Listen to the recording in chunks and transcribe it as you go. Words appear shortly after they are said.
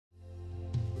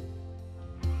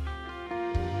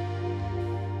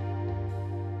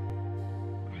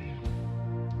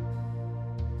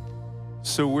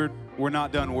So we're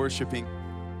not done worshiping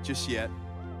just yet.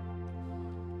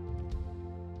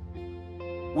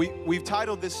 We've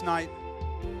titled this night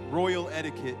Royal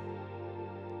Etiquette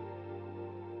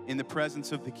in the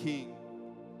Presence of the King.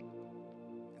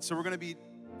 And so we're going to be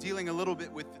dealing a little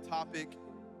bit with the topic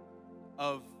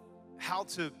of how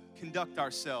to conduct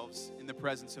ourselves in the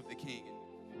presence of the King.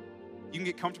 You can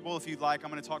get comfortable if you'd like. I'm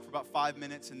going to talk for about 5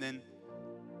 minutes and then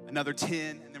another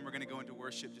 10, and then we're going to go into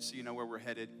worship just so you know where we're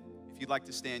headed. If you'd like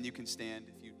to stand, you can stand.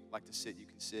 If you'd like to sit, you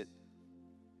can sit.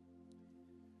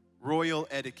 Royal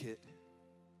etiquette.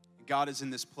 God is in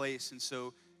this place, and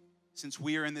so since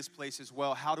we are in this place as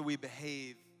well, how do we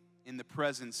behave in the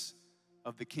presence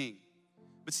of the King?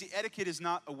 But see, etiquette is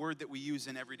not a word that we use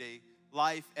in everyday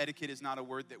life. Etiquette is not a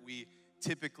word that we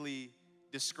typically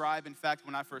describe. In fact,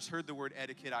 when I first heard the word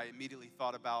etiquette, I immediately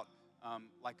thought about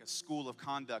like a school of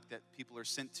conduct that people are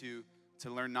sent to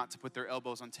learn not to put their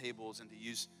elbows on tables and to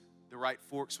use the right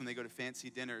forks when they go to fancy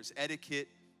dinners. Etiquette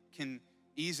can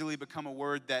easily become a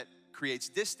word that creates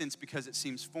distance because it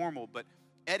seems formal, but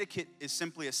etiquette is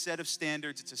simply a set of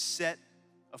standards. It's a set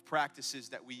of practices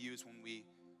that we use when we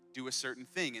do a certain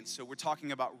thing. And so we're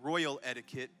talking about royal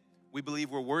etiquette. We believe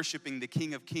we're worshiping the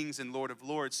King of Kings and Lord of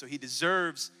Lords, so he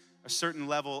deserves a certain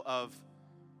level of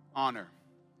honor.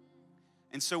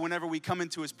 And so whenever we come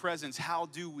into his presence, how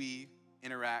do we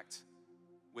interact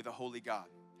with a holy God?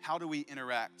 How do we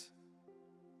interact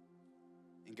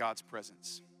in God's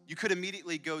presence? You could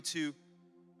immediately go to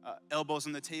elbows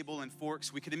on the table and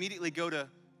forks. We could immediately go to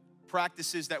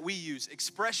practices that we use,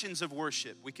 expressions of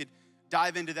worship. We could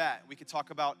dive into that. We could talk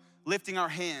about lifting our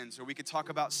hands, or we could talk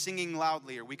about singing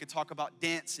loudly, or we could talk about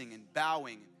dancing and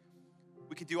bowing.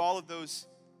 We could do all of those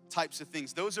types of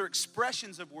things. Those are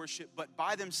expressions of worship, but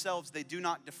by themselves, they do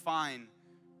not define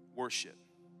worship.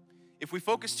 If we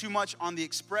focus too much on the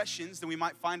expressions, then we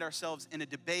might find ourselves in a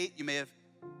debate. You may have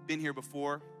been here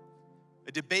before.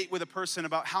 A debate with a person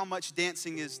about how much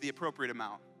dancing is the appropriate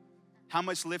amount. How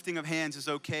much lifting of hands is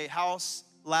okay. How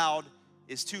loud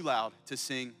is too loud to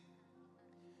sing.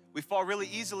 We fall really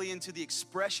easily into the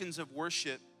expressions of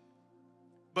worship,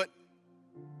 but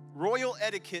royal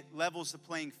etiquette levels the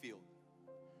playing field.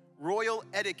 Royal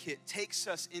etiquette takes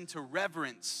us into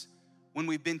reverence when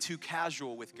we've been too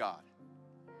casual with God.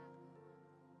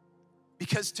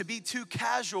 Because to be too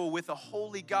casual with a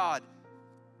holy God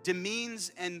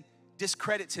demeans and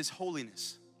discredits his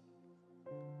holiness.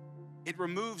 It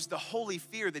removes the holy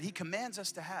fear that he commands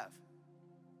us to have.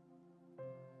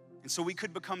 And so we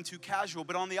could become too casual,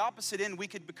 but on the opposite end, we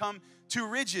could become too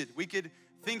rigid. We could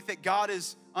think that God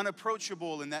is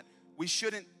unapproachable and that we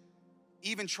shouldn't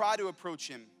even try to approach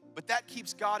him. But that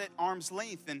keeps God at arm's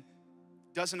length and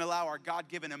doesn't allow our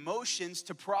God-given emotions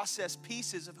to process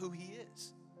pieces of who he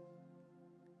is.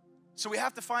 So we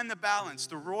have to find the balance,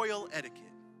 the royal etiquette.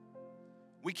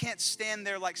 We can't stand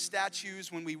there like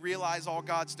statues when we realize all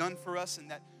God's done for us,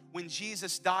 and that when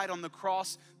Jesus died on the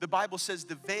cross, the Bible says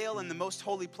the veil in the most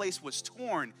holy place was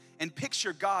torn, and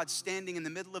picture God standing in the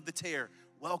middle of the tear,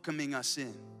 welcoming us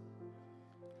in.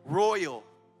 Royal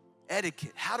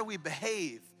etiquette. How do we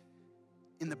behave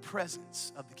in the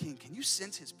presence of the King? Can you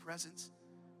sense his presence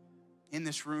in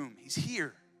this room? He's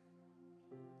here.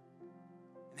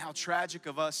 And how tragic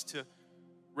of us to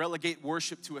relegate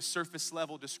worship to a surface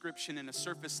level description and a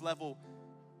surface level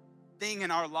thing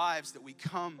in our lives, that we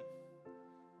come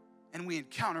and we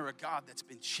encounter a God that's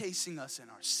been chasing us in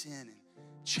our sin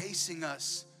and chasing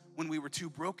us when we were too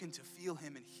broken to feel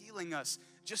him and healing us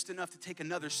just enough to take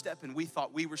another step and we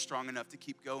thought we were strong enough to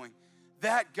keep going.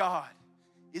 That God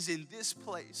is in this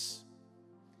place,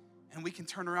 and we can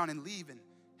turn around and leave and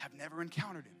have never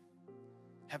encountered him,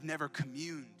 have never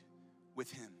communed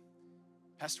with him.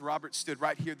 Pastor Robert stood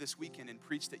right here this weekend and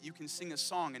preached that you can sing a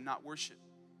song and not worship.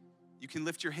 You can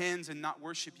lift your hands and not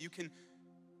worship. You can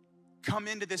come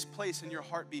into this place and your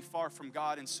heart be far from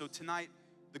God. And so tonight,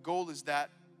 the goal is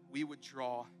that we would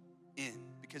draw in,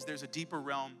 because there's a deeper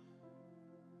realm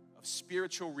of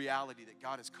spiritual reality that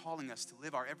God is calling us to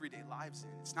live our everyday lives in.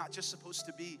 It's not just supposed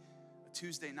to be a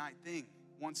Tuesday night thing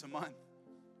once a month,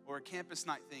 or a campus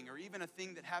night thing, or even a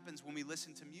thing that happens when we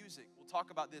listen to music. We'll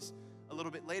talk about this a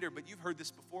little bit later, but you've heard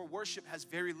this before. Worship has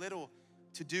very little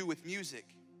to do with music.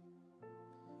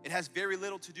 It has very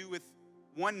little to do with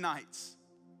one nights.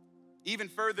 Even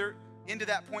further into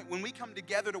that point, when we come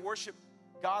together to worship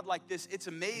God like this, it's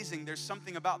amazing. There's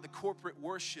something about the corporate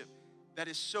worship that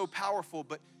is so powerful,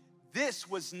 but this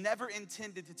was never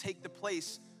intended to take the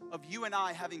place of you and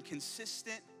I having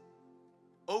consistent,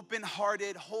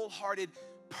 open-hearted, wholehearted,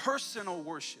 personal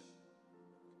worship,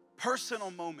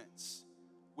 personal moments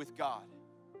with God.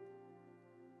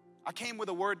 I came with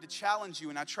a word to challenge you,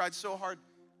 and I tried so hard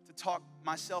to talk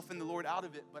myself and the Lord out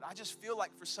of it, but I just feel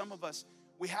like for some of us,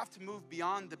 we have to move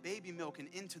beyond the baby milk and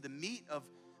into the meat of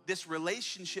this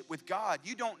relationship with God.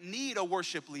 You don't need a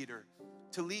worship leader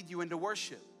to lead you into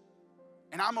worship.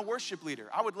 And I'm a worship leader.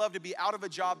 I would love to be out of a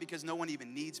job because no one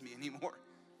even needs me anymore.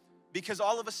 Because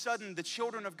all of a sudden, the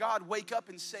children of God wake up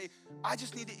and say, I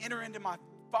just need to enter into my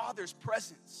Father's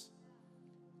presence.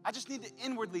 I just need to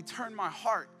inwardly turn my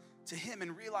heart to Him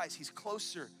and realize He's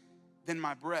closer than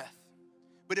my breath.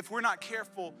 But if we're not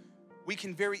careful, we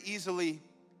can very easily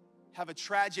have a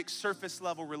tragic surface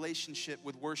level relationship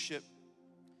with worship.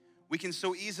 We can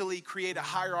so easily create a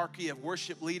hierarchy of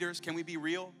worship leaders. Can we be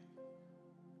real?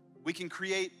 We can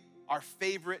create our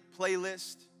favorite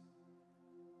playlist.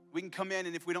 We can come in,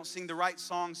 and if we don't sing the right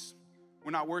songs,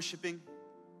 we're not worshiping.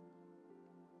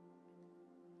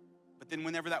 But then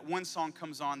whenever that one song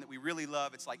comes on that we really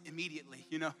love, it's like immediately,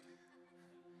 you know?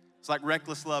 It's like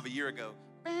Reckless Love a year ago.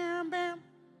 Bam, bam.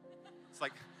 It's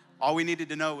like all we needed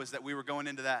to know was that we were going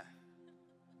into that.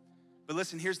 But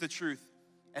listen, here's the truth.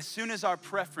 As soon as our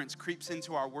preference creeps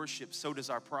into our worship, so does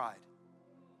our pride.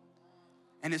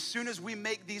 And as soon as we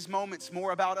make these moments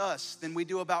more about us than we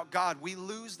do about God, we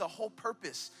lose the whole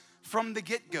purpose from the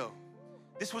get-go.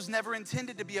 This was never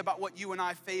intended to be about what you and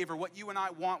I favor, what you and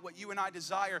I want, what you and I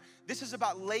desire. This is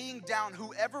about laying down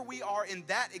whoever we are in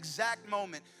that exact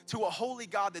moment to a holy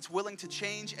God that's willing to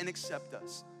change and accept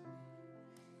us.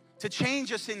 To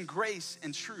change us in grace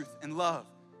and truth and love.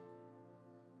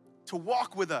 To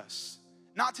walk with us.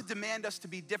 Not to demand us to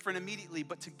be different immediately,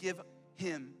 but to give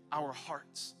Him our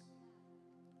hearts.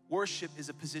 Worship is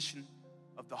a position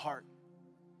of the heart.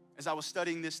 As I was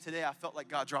studying this today, I felt like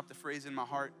God dropped a phrase in my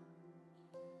heart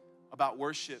about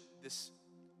worship, this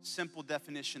simple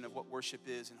definition of what worship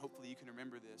is, and hopefully you can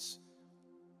remember this.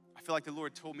 I feel like the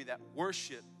Lord told me that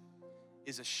worship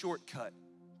is a shortcut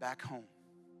back home.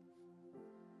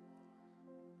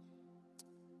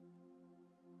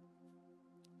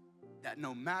 That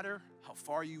no matter how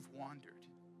far you've wandered,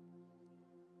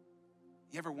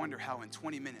 you ever wonder how in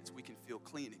 20 minutes we can feel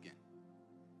clean again?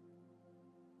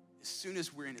 As soon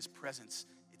as we're in His presence,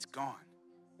 it's gone.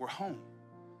 We're home.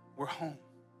 We're home.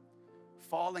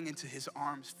 Falling into His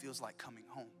arms feels like coming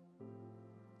home.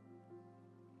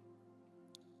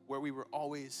 Where we were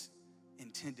always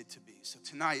intended to be. So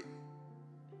tonight,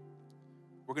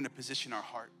 we're going to position our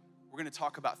heart. We're going to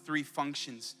talk about 3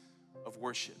 functions of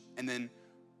worship. And then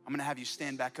I'm going to have you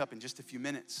stand back up in just a few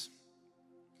minutes.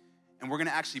 And we're going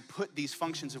to actually put these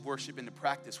functions of worship into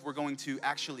practice. We're going to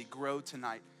actually grow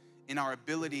tonight in our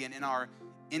ability and in our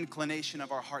inclination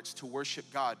of our hearts to worship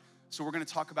God. So we're going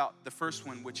to talk about the first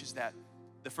one, which is that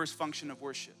the first function of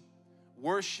worship.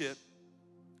 Worship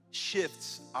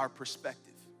shifts our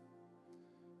perspective.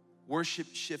 Worship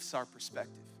shifts our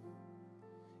perspective.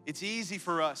 It's easy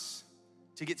for us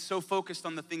to get so focused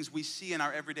on the things we see in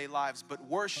our everyday lives, but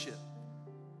worship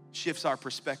shifts our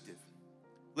perspective.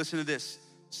 Listen to this.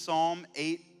 Psalm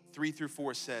 8,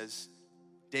 3-4 says,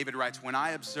 David writes, when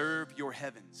I observe your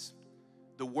heavens,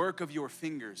 the work of your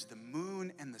fingers, the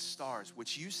moon and the stars,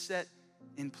 which you set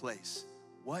in place,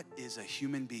 what is a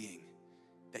human being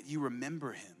that you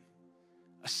remember him,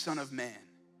 a son of man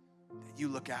that you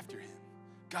look after him?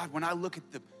 God, when I look at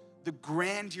the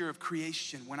grandeur of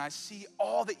creation, when I see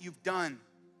all that you've done,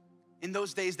 in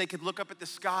those days they could look up at the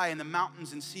sky and the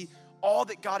mountains and see all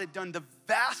that God had done, the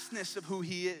vastness of who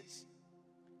He is.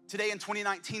 Today in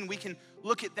 2019, we can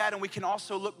look at that and we can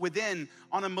also look within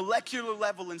on a molecular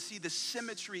level and see the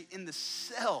symmetry in the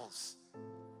cells,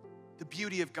 the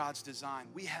beauty of God's design.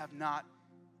 We have not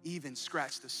even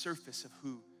scratched the surface of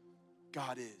who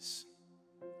God is.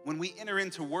 When we enter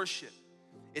into worship,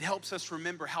 it helps us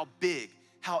remember how big,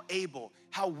 how able,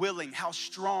 how willing, how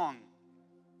strong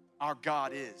our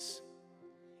God is.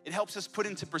 It helps us put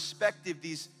into perspective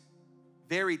these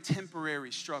very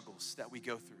temporary struggles that we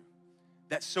go through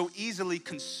that so easily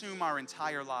consume our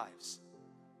entire lives.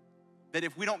 That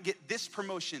if we don't get this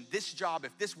promotion, this job,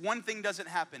 if this one thing doesn't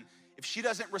happen, if she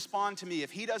doesn't respond to me,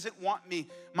 if he doesn't want me,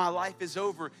 my life is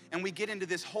over. And we get into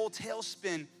this whole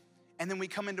tailspin, and then we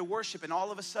come into worship, and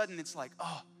all of a sudden it's like,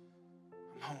 oh,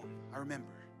 I'm home. I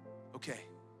remember. Okay.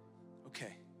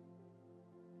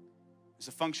 There's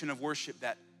a function of worship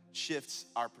that shifts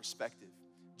our perspective.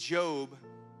 Job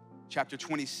chapter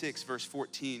 26, verse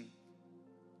 14.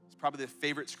 It's probably the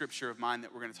favorite scripture of mine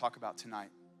that we're going to talk about tonight.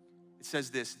 It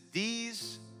says this,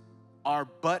 these are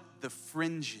but the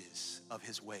fringes of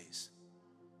his ways.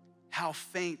 How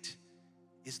faint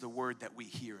is the word that we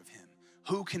hear of him.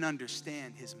 Who can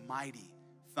understand his mighty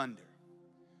thunder?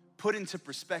 Put into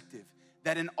perspective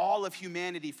that in all of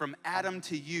humanity, from Adam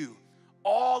to you,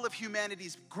 all of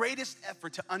humanity's greatest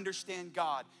effort to understand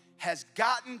God has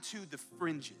gotten to the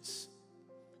fringes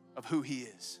of who he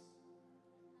is.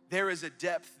 There is a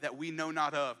depth that we know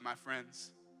not of, my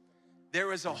friends.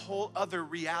 There is a whole other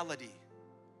reality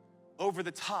over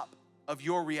the top of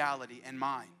your reality and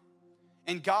mine.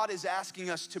 And God is asking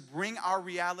us to bring our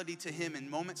reality to him in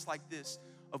moments like this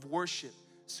of worship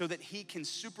so that he can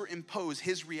superimpose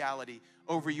his reality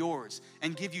over yours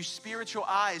and give you spiritual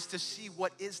eyes to see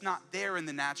what is not there in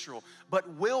the natural, but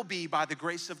will be by the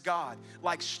grace of God,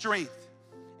 like strength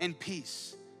and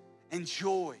peace and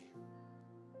joy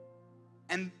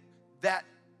and that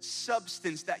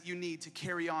substance that you need to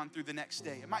carry on through the next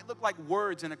day. It might look like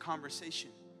words in a conversation.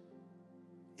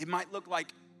 It might look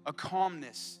like a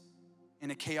calmness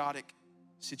in a chaotic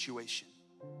situation.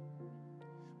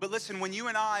 But listen, when you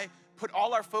and I put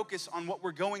all our focus on what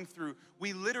we're going through,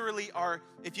 we literally are,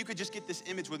 if you could just get this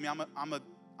image with me, I'm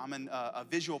a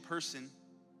visual person,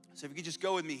 so if you could just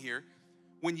go with me here.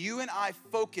 When you and I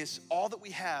focus all that we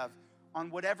have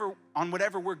on whatever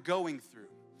we're going through,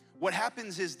 what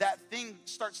happens is that thing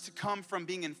starts to come from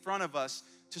being in front of us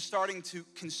to starting to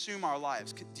consume our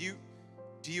lives. Do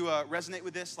you resonate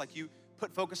with this? Like you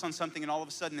put focus on something and all of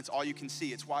a sudden it's all you can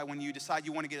see. It's why when you decide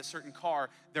you want to get a certain car,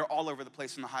 they're all over the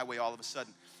place on the highway all of a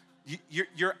sudden.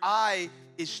 Your eye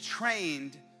is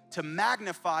trained to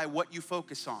magnify what you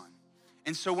focus on.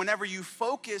 And so whenever you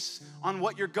focus on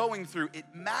what you're going through, it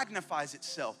magnifies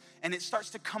itself and it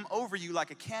starts to come over you like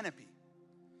a canopy.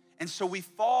 And so we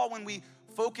fall when we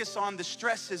focus on the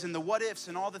stresses and the what ifs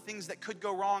and all the things that could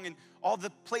go wrong and all the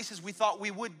places we thought we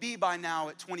would be by now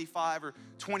at 25 or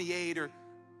 28 or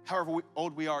however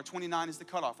old we are. 29 is the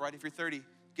cutoff, right? If you're 30,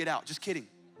 get out. Just kidding.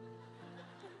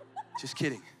 Just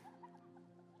kidding.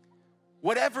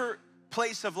 Whatever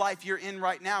place of life you're in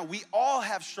right now, we all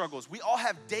have struggles. We all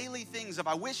have daily things of,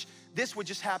 I wish this would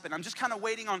just happen. I'm just kind of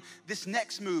waiting on this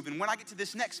next move. And when I get to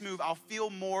this next move, I'll feel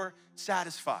more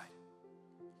satisfied.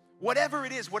 Whatever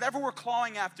it is, whatever we're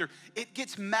clawing after, it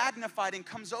gets magnified and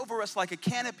comes over us like a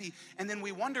canopy. And then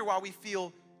we wonder why we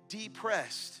feel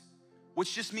depressed,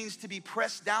 which just means to be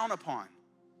pressed down upon.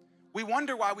 We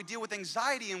wonder why we deal with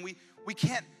anxiety and we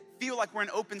can't feel like we're in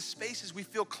open spaces. We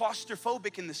feel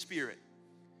claustrophobic in the spirit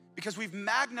because we've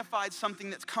magnified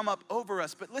something that's come up over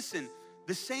us. But listen,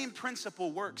 the same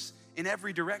principle works in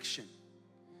every direction.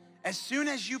 As soon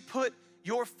as you put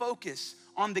your focus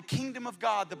on the kingdom of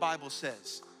God, the Bible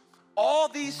says, all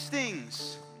these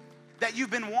things that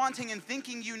you've been wanting and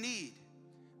thinking you need,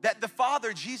 that the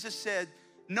Father, Jesus said,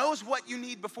 knows what you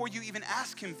need before you even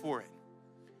ask him for it.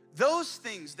 Those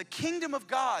things, the kingdom of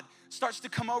God starts to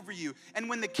come over you. And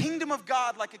when the kingdom of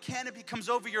God, like a canopy, comes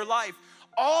over your life,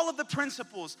 all of the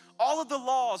principles, all of the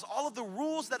laws, all of the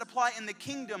rules that apply in the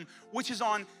kingdom, which is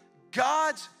on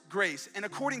God's grace and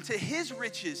according to his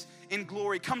riches in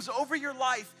glory, comes over your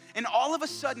life, and all of a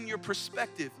sudden your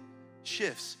perspective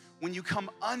shifts when you come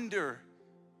under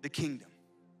the kingdom.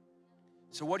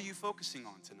 So what are you focusing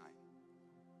on tonight?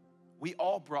 We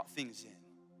all brought things in.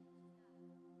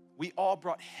 We all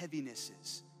brought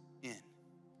heavinesses in.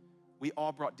 We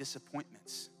all brought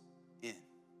disappointments in.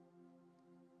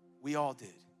 We all did,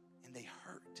 and they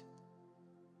hurt.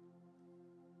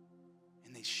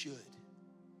 And they should.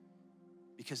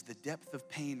 Because the depth of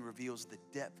pain reveals the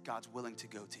depth God's willing to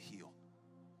go to heal.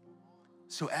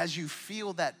 So as you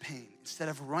feel that pain, instead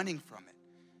of running from it,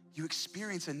 you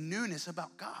experience a newness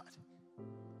about God.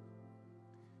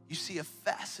 You see a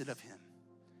facet of him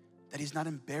that he's not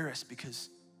embarrassed because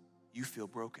you feel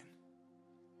broken.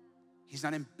 He's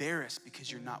not embarrassed because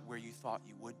you're not where you thought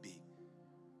you would be.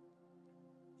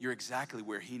 You're exactly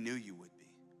where he knew you would be.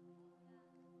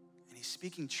 And he's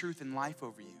speaking truth and life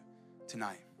over you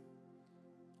tonight.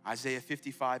 Isaiah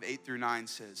 55, 8-9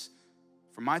 says,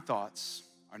 "For my thoughts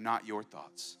are not your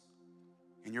thoughts,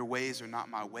 and your ways are not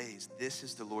my ways. This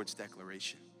is the Lord's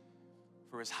declaration.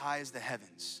 For as high as the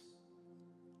heavens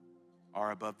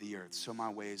are above the earth, so my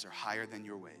ways are higher than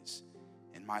your ways,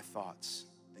 and my thoughts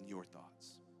than your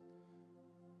thoughts."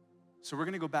 So we're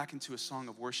gonna go back into a song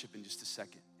of worship in just a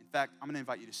second. In fact, I'm gonna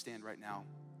invite you to stand right now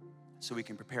so we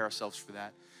can prepare ourselves for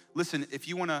that. Listen, if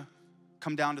you wanna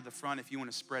come down to the front, if you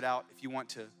wanna spread out, if you want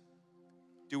to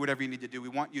do whatever you need to do, we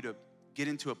want you to get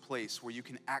into a place where you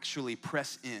can actually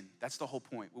press in. That's the whole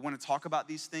point. We wanna talk about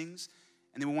these things,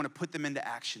 and then we wanna put them into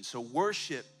action. So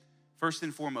worship, first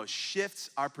and foremost, shifts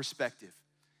our perspective.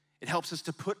 It helps us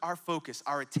to put our focus,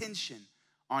 our attention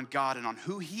on God and on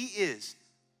who he is,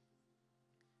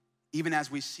 even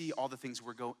as we see all the things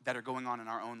that are going on in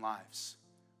our own lives.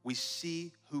 We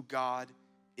see who God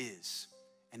is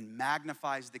and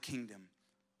magnifies the kingdom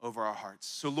over our hearts.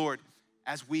 So Lord,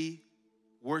 as we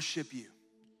worship you,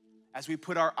 as we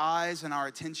put our eyes and our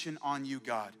attention on you,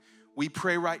 God, we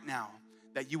pray right now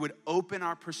that you would open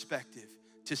our perspective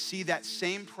to see that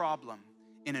same problem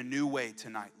in a new way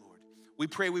tonight, Lord. We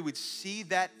pray we would see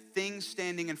that thing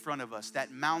standing in front of us,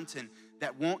 that mountain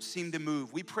that won't seem to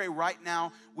move. We pray right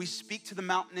now, we speak to the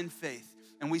mountain in faith,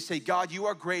 and we say, God, you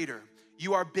are greater,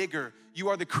 you are bigger, you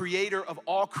are the creator of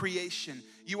all creation.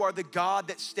 You are the God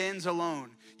that stands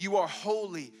alone. You are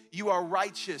holy, you are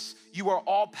righteous, you are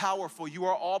all powerful, you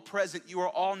are all present, you are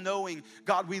all knowing.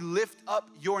 God, we lift up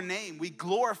your name. We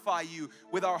glorify you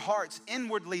with our hearts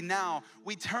inwardly now.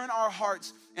 We turn our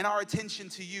hearts and our attention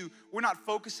to you. We're not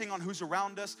focusing on who's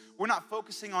around us. We're not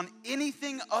focusing on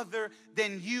anything other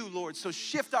than you, Lord. So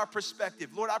shift our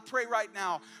perspective. Lord, I pray right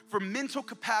now for mental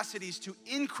capacities to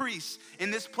increase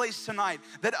in this place tonight,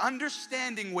 that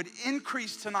understanding would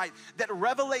increase tonight, that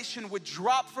revelation would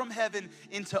drop from heaven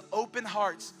into open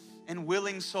hearts and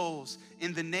willing souls.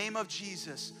 In the name of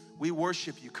Jesus, we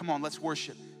worship you. Come on, let's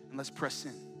worship and let's press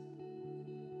in.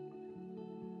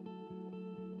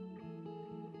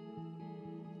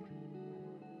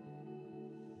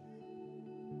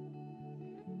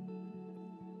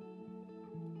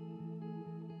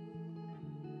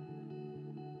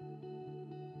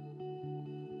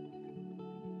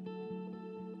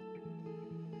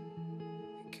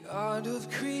 God of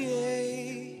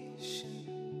creation,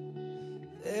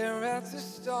 there at the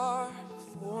start,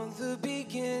 for the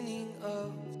beginning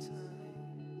of time.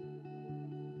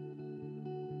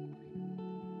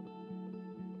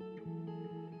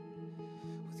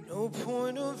 With no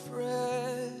point of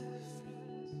reference,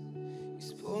 you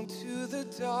spoke to the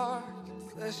dark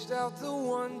and fleshed out the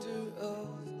wonder of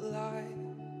light.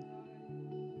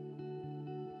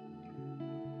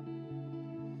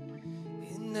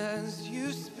 And as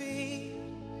you speak,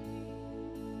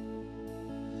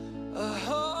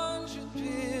 100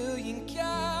 billion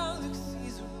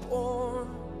galaxies are born.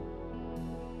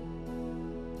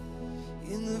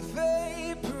 In the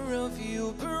vapor of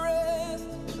your breath,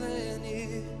 the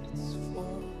planets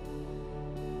form.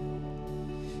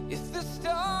 If the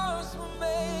stars were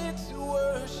made to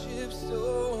worship,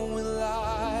 so will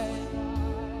I.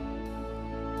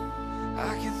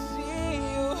 I can see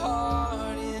your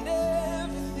heart in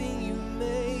everything you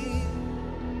made.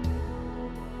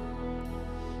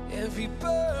 Every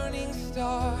burning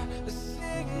star, a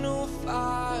signal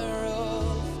fire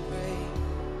of grace.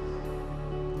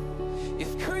 If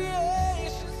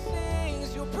creation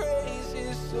sings your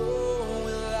praises, so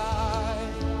will I.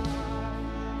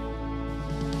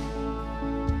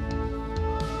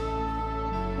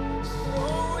 So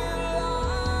will I.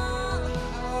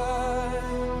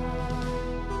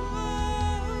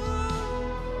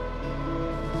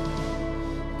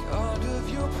 God of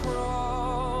your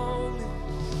promise,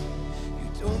 you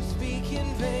don't speak in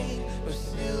vain, no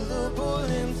syllable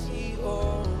empty or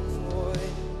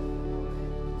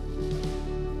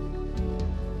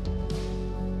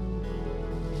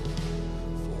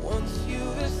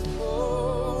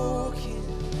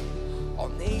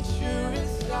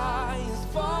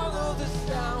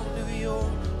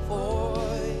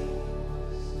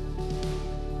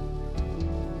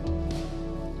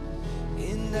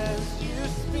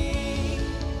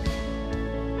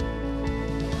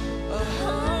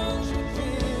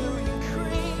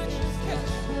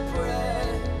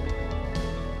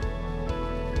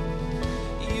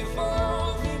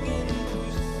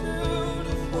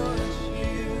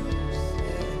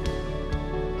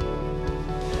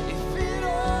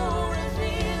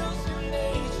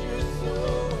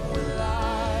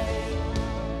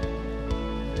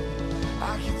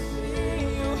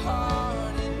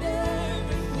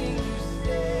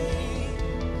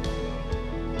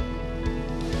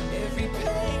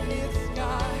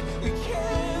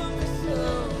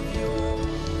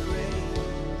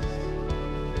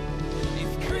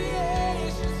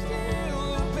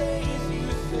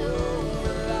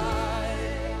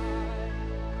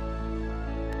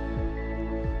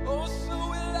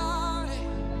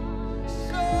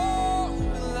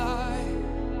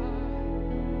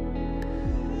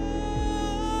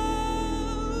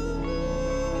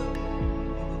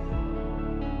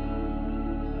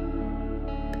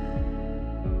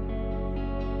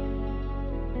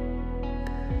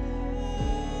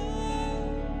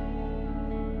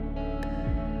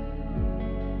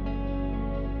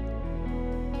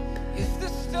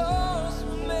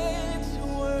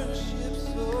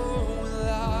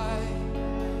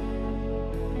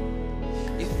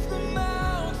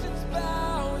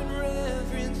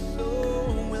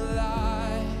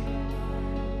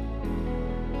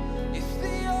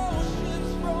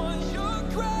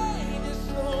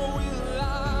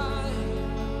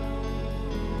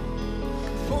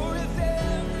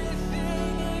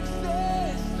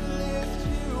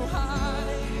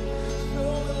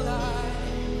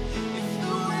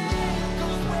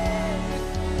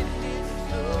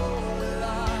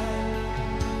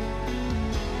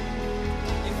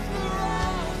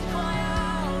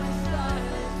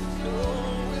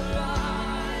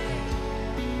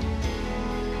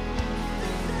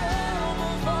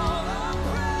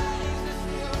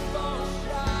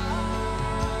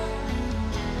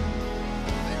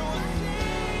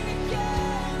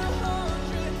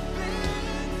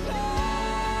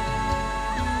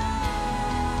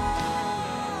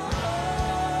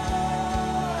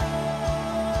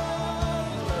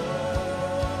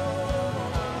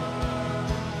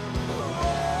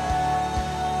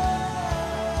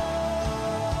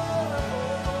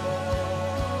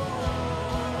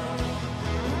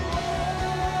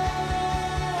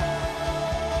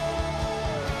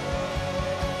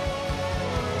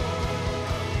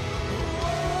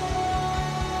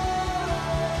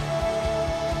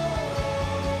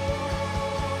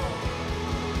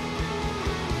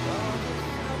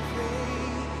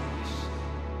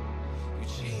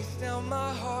held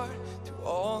my heart through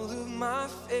all of my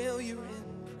failure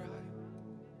and pride.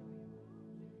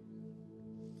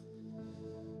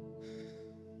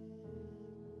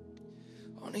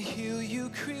 On a hill you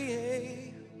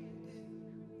created,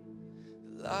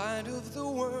 the light of the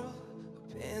world,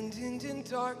 abandoned in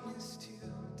darkness to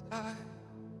die.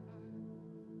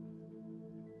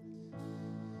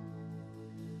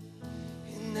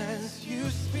 And as you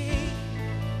speak,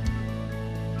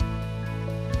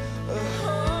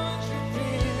 100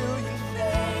 billion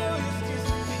failures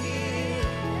disappear.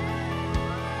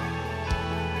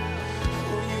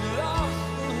 For you lost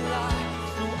the light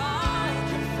so I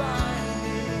can find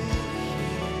it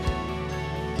here.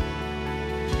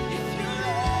 If you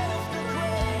left the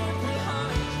grave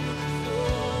behind you, so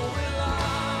will I.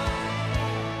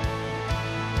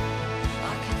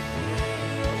 I can feel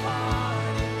your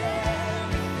heart in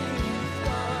everything you've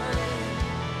done.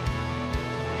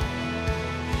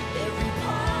 Every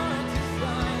part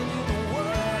designed in the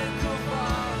work of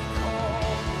art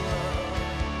called love.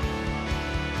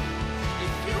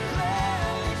 If you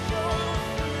gladly chose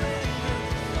surrender,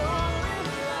 so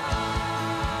will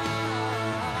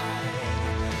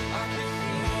I can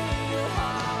see your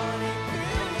heart in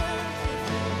billion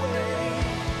different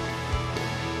ways.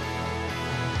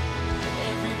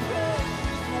 Every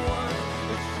precious one,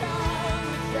 a child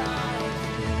that died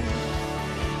for you.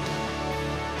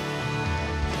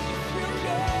 If you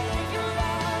gave your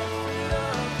life to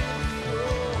love, so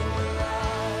will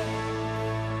I.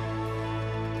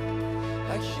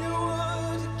 Like you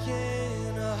would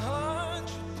again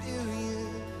 100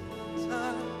 billion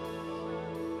times.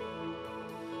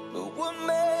 But what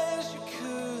measure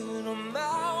could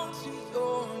amount to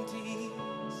your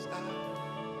desire?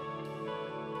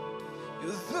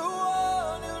 You're the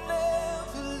one who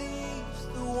never leaves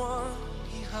the one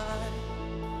behind.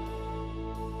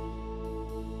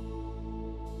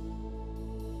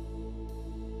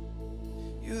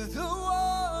 You're the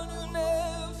one who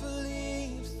never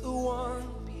leaves the one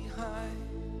behind.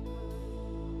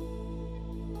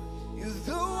 You're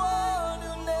the one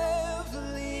who never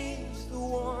leaves the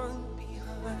one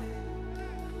behind.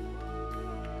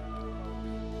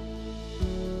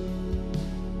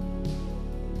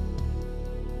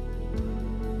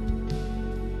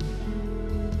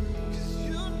 'Cause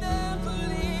you never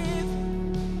leave.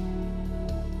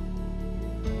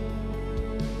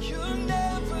 You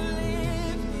never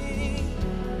leave me.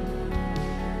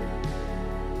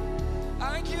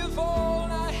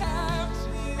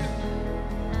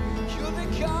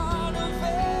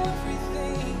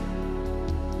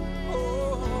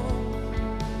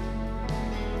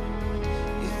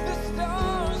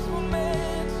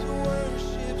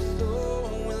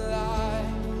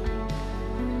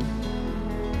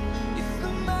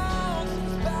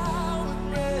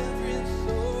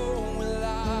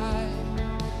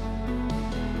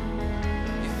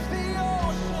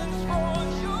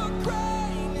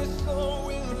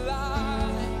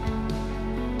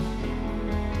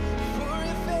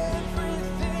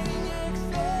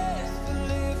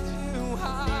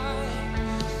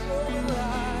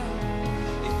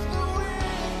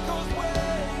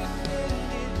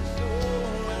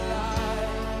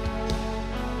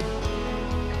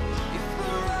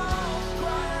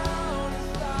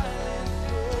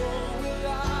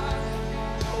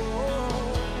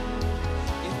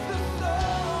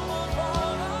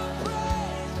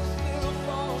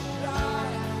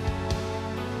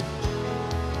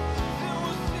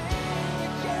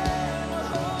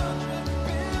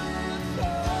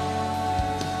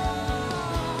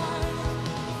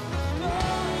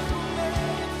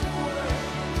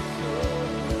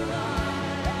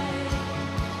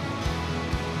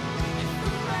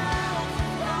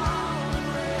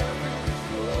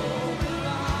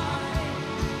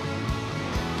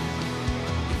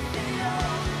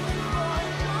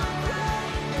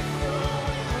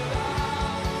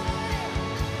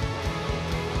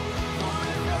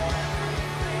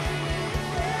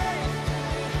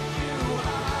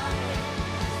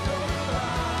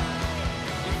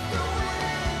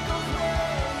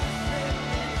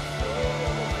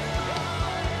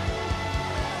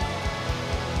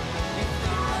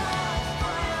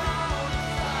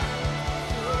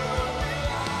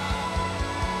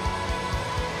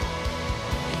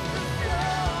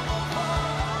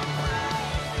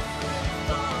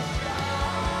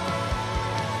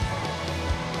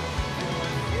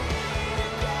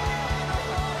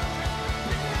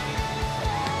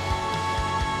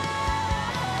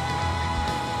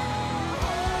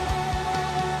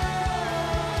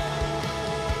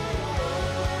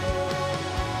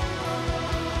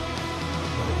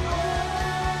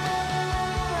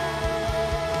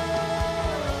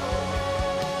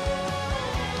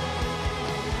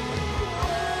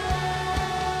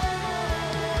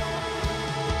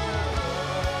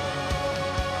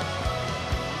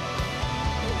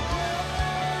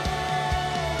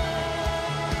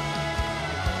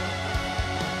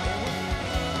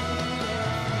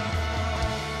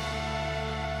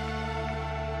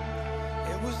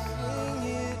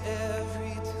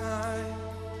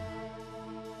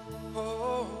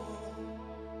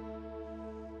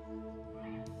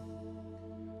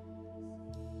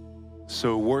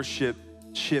 So worship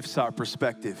shifts our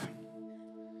perspective,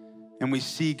 and we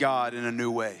see God in a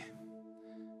new way,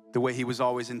 the way he was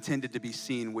always intended to be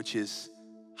seen, which is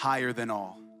higher than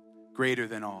all, greater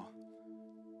than all,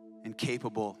 and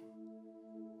capable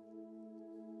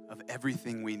of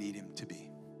everything we need him to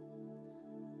be.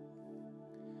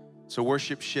 So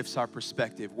worship shifts our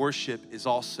perspective. Worship is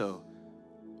also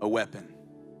a weapon.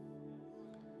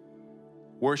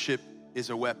 Worship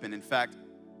is a weapon. In fact,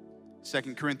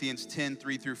 2 Corinthians 10,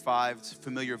 3-5, it's a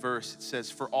familiar verse. It says,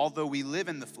 "For although we live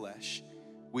in the flesh,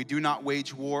 we do not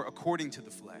wage war according to the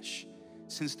flesh,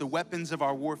 since the weapons of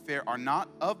our warfare are not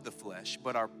of the flesh,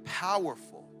 but are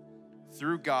powerful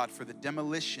through God for the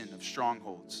demolition of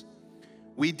strongholds.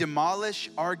 We demolish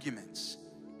arguments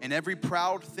and every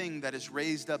proud thing that is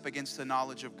raised up against the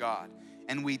knowledge of God,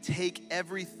 and we take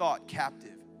every thought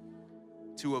captive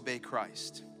to obey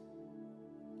Christ."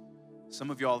 Some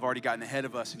of y'all have already gotten ahead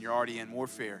of us and you're already in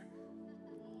warfare.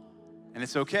 And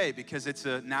it's okay because it's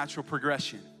a natural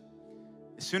progression.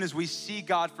 As soon as we see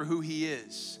God for who he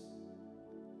is,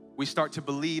 we start to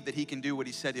believe that he can do what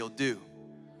he said he'll do.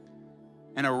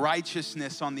 And a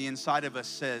righteousness on the inside of us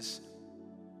says,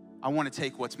 I want to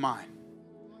take what's mine.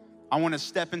 I want to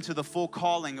step into the full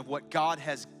calling of what God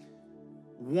has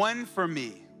won for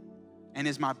me and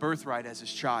is my birthright as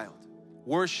his child.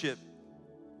 Worship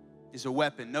is a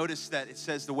weapon. Notice that it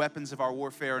says the weapons of our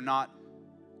warfare are not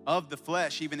of the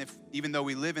flesh, even though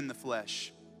we live in the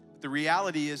flesh. But the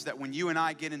reality is that when you and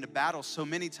I get into battle, so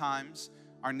many times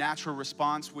our natural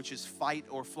response, which is fight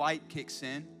or flight, kicks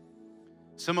in.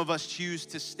 Some of us choose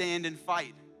to stand and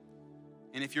fight.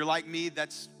 And if you're like me,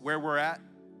 that's where we're at.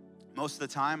 Most of the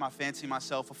time, I fancy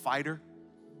myself a fighter.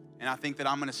 And I think that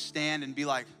I'm gonna stand and be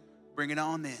like, bring it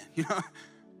on then, you know?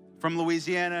 From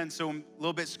Louisiana, and so I'm a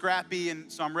little bit scrappy,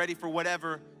 and so I'm ready for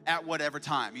whatever, at whatever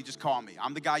time. You just call me.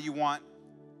 I'm the guy you want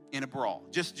in a brawl.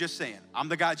 Just saying. I'm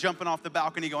the guy jumping off the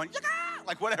balcony going, Yaga!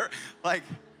 Like whatever. Like,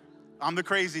 I'm the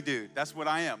crazy dude. That's what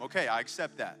I am. Okay, I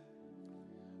accept that.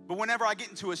 But whenever I get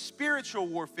into a spiritual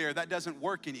warfare, that doesn't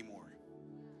work anymore.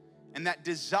 And that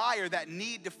desire, that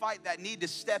need to fight, that need to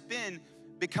step in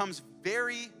becomes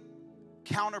very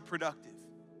counterproductive.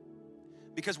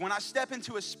 Because when I step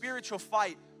into a spiritual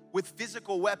fight with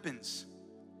physical weapons,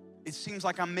 it seems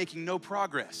like I'm making no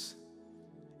progress.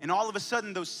 And all of a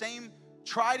sudden, those same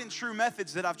tried and true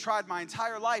methods that I've tried my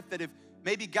entire life that have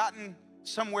maybe gotten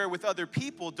somewhere with other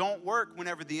people don't work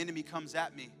whenever the enemy comes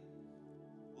at me.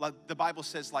 Like the Bible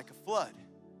says, like a flood.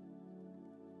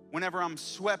 Whenever I'm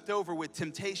swept over with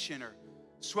temptation or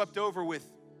swept over with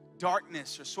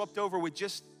darkness or swept over with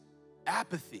just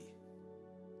apathy.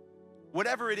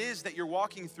 Whatever it is that you're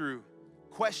walking through,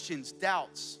 questions,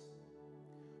 doubts,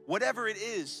 whatever it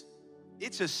is,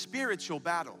 it's a spiritual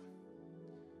battle.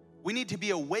 We need to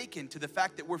be awakened to the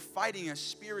fact that we're fighting a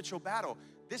spiritual battle.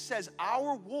 This says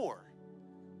our war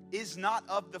is not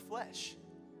of the flesh.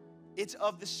 It's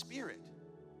of the spirit.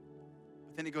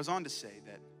 But then it goes on to say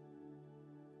that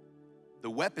the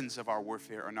weapons of our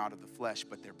warfare are not of the flesh,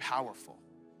 but they're powerful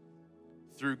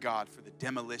through God for the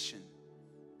demolition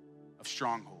of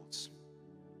strongholds.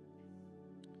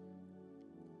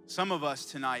 Some of us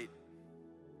tonight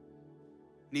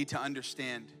need to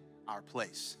understand our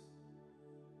place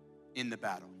in the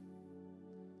battle.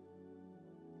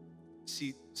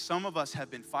 See, some of us have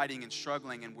been fighting and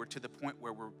struggling, and we're to the point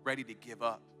where we're ready to give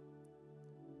up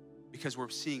because we're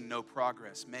seeing no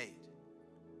progress made.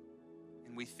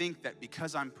 And we think that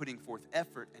because I'm putting forth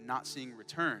effort and not seeing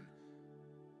return,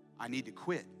 I need to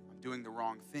quit. I'm doing the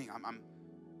wrong thing.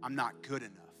 I'm not good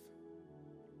enough.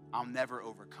 I'll never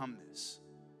overcome this.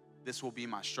 This will be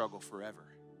my struggle forever.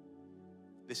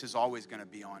 This is always going to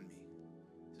be on me.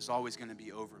 This is always going to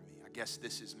be over me. I guess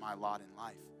this is my lot in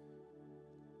life.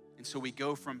 And so we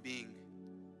go from being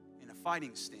in a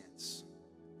fighting stance,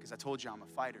 because I told you I'm a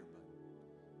fighter, but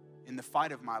in the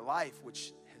fight of my life,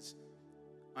 which has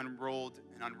unrolled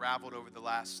and unraveled over the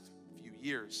last few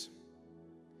years,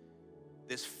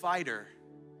 this fighter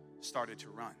started to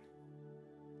run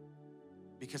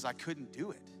because I couldn't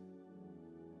do it.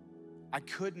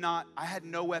 I had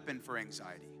no weapon for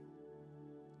anxiety.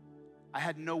 I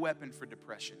had no weapon for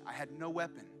depression. I had no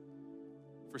weapon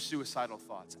for suicidal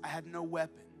thoughts. I had no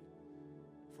weapon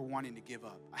for wanting to give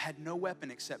up. I had no weapon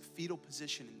except fetal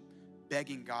position and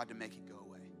begging God to make it go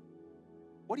away.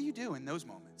 What do you do in those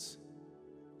moments?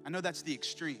 I know that's the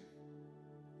extreme.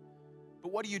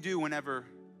 But what do you do whenever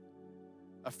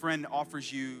a friend offers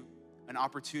you an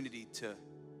opportunity to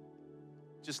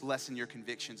just lessen your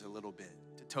convictions a little bit,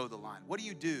 to toe the line? What do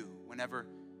you do whenever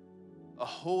a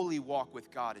holy walk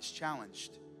with God is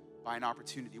challenged by an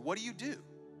opportunity? What do you do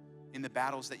in the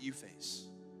battles that you face?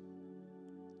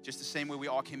 Just the same way we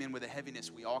all came in with a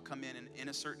heaviness, we all come in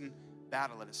a certain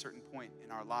battle at a certain point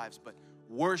in our lives. But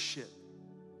worship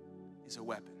is a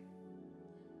weapon.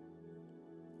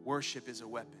 Worship is a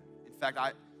weapon. In fact,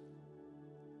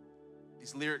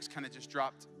 these lyrics kind of just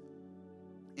dropped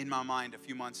in my mind a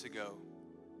few months ago.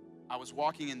 I was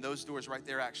walking in those doors right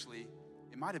there, actually.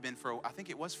 It might have been I think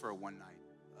it was for a one night,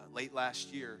 late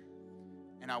last year.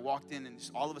 And I walked in, and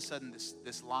just all of a sudden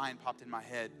this line popped in my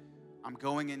head. I'm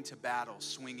going into battle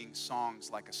swinging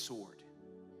songs like a sword.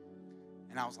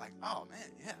 And I was like, oh man,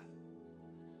 yeah.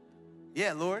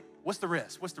 Yeah, Lord, what's the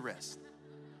rest? What's the rest?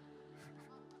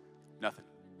 Nothing.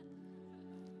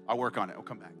 I'll work on it. We'll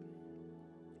come back.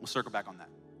 We'll circle back on that.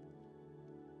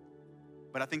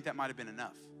 But I think that might have been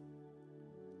enough.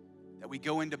 That we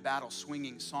go into battle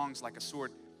swinging songs like a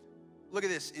sword. Look at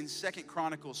this. In 2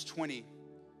 Chronicles 20,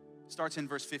 starts in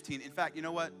verse 15. In fact, you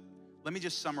know what? Let me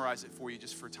just summarize it for you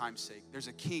just for time's sake. There's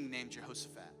a king named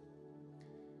Jehoshaphat.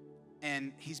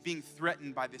 And he's being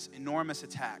threatened by this enormous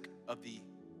attack of the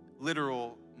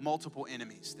literal multiple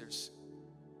enemies. There's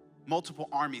multiple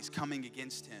armies coming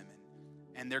against him.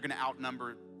 And they're going to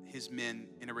outnumber his men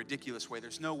in a ridiculous way.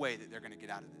 There's no way that they're going to get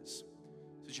out of this.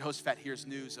 So Jehoshaphat hears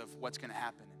news of what's going to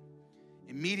happen.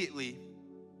 Immediately,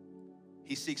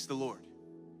 he seeks the Lord,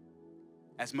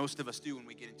 as most of us do when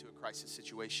we get into a crisis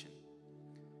situation.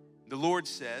 The Lord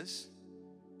says,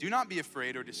 do not be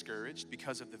afraid or discouraged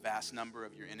because of the vast number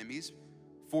of your enemies,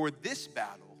 for this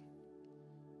battle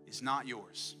is not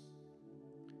yours,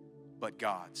 but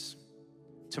God's.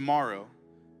 Tomorrow,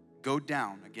 go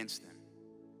down against them.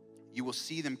 You will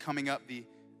see them coming up the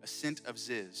ascent of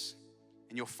Ziz,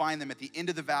 and you'll find them at the end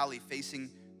of the valley facing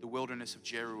the wilderness of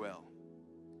Jeruel.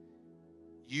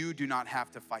 You do not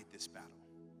have to fight this battle.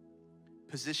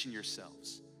 Position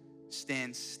yourselves,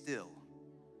 stand still,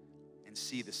 and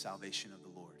see the salvation of the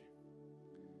Lord.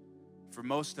 For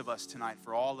most of us tonight,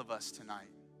 for all of us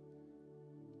tonight,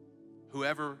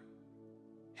 whoever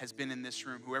has been in this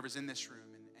room, whoever's in this room,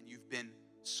 and you've been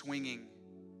swinging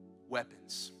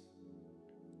weapons,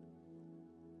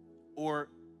 or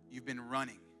you've been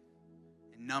running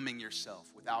and numbing yourself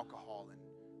with alcohol and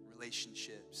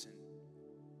relationships and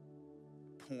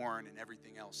porn and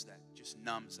everything else that just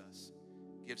numbs us,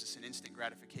 gives us an instant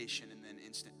gratification and then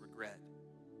instant regret.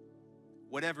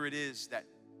 Whatever it is that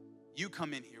you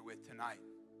come in here with tonight,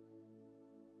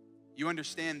 you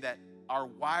understand that our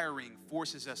wiring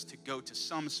forces us to go to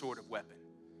some sort of weapon,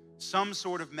 some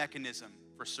sort of mechanism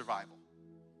for survival.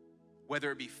 Whether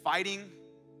it be fighting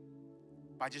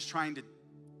by just trying to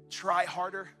try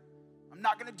harder. I'm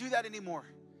not gonna do that anymore.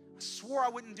 I swore I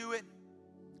wouldn't do it.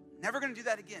 Never gonna do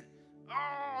that again.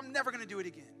 Oh, I'm never gonna do it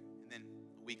again. And then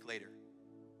a week later,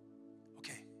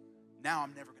 okay, now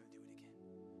I'm never gonna do it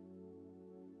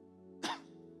again.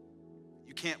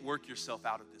 You can't work yourself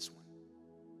out of this one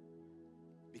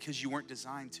because you weren't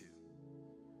designed to.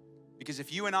 Because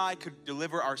if you and I could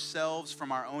deliver ourselves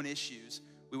from our own issues,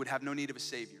 we would have no need of a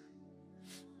Savior.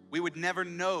 We would never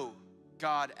know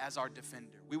God as our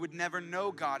defender. We would never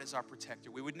know God as our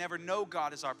protector. We would never know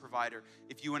God as our provider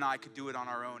if you and I could do it on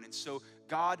our own. And so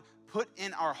God put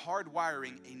in our hard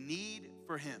wiring a need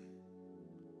for Him.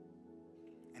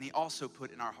 And He also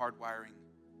put in our hard wiring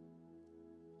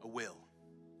a will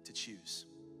to choose.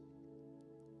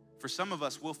 For some of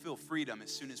us, we'll feel freedom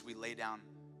as soon as we lay down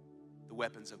the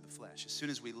weapons of the flesh, as soon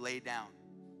as we lay down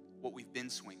what we've been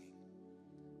swinging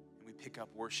and we pick up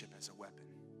worship as a weapon.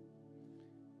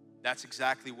 That's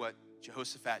exactly what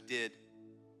Jehoshaphat did.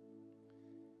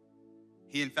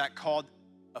 He, in fact, called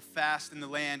a fast in the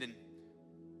land, and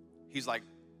he's like,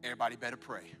 everybody better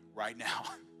pray right now.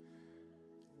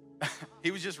 He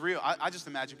was just real. I just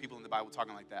imagine people in the Bible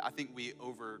talking like that. I think we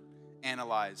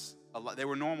overanalyze a lot. They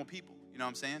were normal people, you know what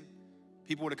I'm saying?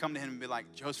 People would have come to him and be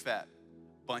like, Jehoshaphat,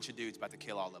 bunch of dudes about to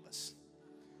kill all of us.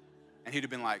 And he'd have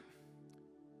been like,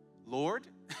 Lord,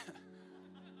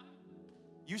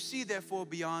 you see therefore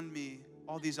beyond me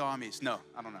all these armies. No,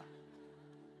 I don't know.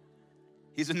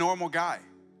 He's a normal guy.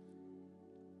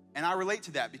 And I relate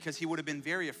to that because he would have been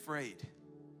very afraid.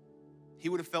 He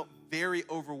would have felt very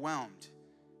overwhelmed.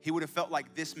 He would have felt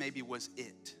like this maybe was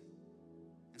it.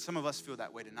 And some of us feel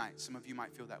that way tonight. Some of you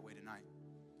might feel that way tonight.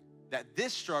 That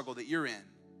this struggle that you're in,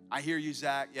 I hear you,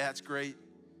 Zach, yeah, it's great.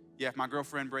 Yeah, if my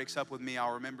girlfriend breaks up with me,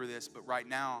 I'll remember this. But right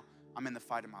now, I'm in the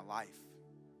fight of my life.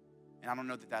 And I don't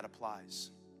know that that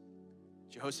applies.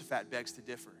 Jehoshaphat begs to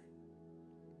differ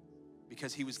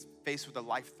because he was faced with a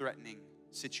life-threatening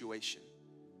situation.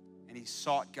 And he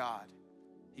sought God.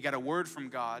 He got a word from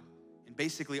God. And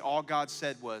basically all God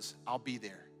said was, I'll be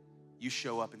there. You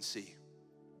show up and see.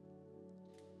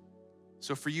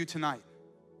 So for you tonight,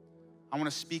 I want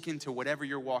to speak into whatever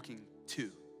you're walking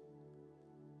to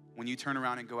when you turn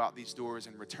around and go out these doors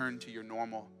and return to your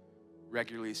normal,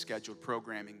 regularly scheduled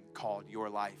programming called your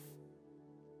life.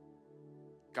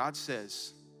 God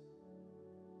says,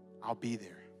 I'll be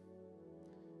there.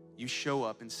 You show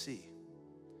up and see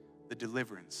the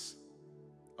deliverance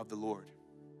of the Lord.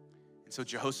 And so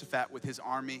Jehoshaphat with his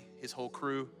army, his whole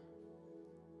crew,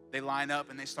 they line up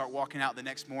and they start walking out the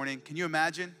next morning. Can you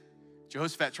imagine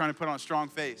Jehoshaphat trying to put on a strong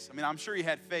face? I mean, I'm sure he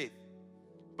had faith,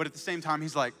 but at the same time,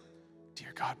 he's like,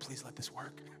 dear God, please let this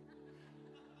work.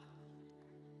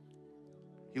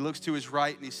 He looks to his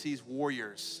right and he sees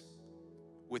warriors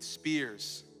with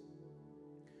spears.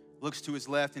 Looks to his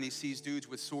left and he sees dudes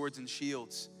with swords and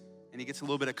shields, and he gets a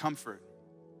little bit of comfort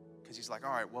because he's like,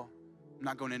 all right, well, I'm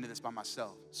not going into this by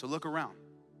myself. So look around.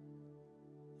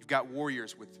 You've got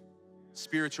warriors with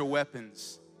spiritual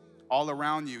weapons all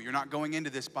around you. You're not going into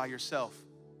this by yourself.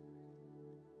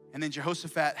 And then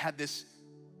Jehoshaphat had this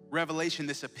revelation,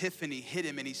 this epiphany hit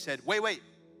him, and he said, wait.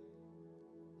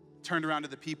 Turned around to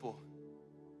the people.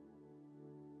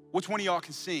 Which one of y'all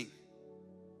can sing?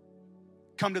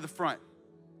 Come to the front.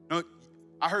 No,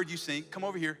 I heard you sing. Come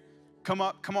over here. Come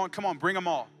on, bring them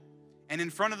all. And in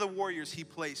front of the warriors, he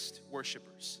placed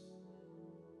worshipers.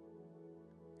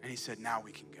 And he said, now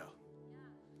we can go.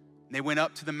 And they went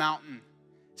up to the mountain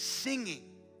singing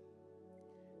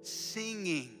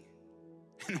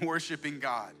and worshiping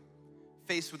God,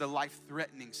 faced with a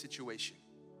life-threatening situation.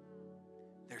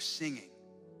 They're singing.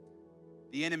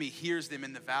 The enemy hears them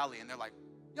in the valley, and they're like,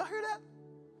 y'all hear that?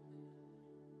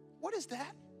 What is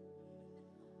that?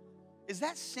 Is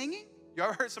that singing? You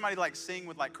ever heard somebody like sing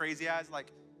with like crazy eyes?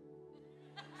 Like,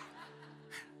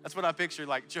 that's what I pictured.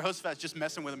 Like Jehoshaphat's just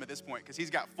messing with him at this point because he's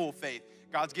got full faith.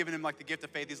 God's given him like the gift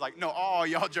of faith. He's like, no, all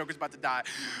y'all jokers about to die.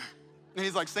 And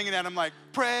he's like singing at him like,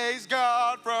 praise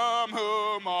God from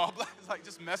whom all blessings. Like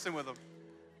just messing with him.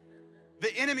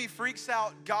 The enemy freaks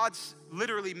out. God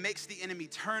literally makes the enemy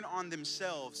turn on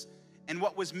themselves. And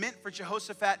what was meant for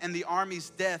Jehoshaphat and the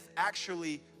army's death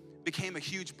actually became a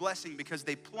huge blessing because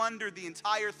they plundered the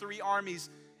entire 3 armies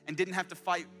and didn't have to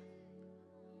fight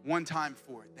one time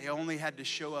for it. They only had to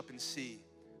show up and see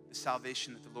the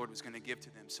salvation that the Lord was going to give to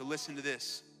them. So listen to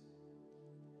this.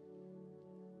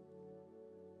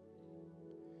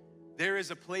 There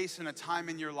is a place and a time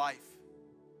in your life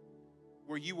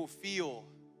where you will feel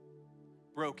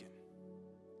broken.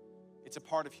 It's a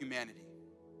part of humanity.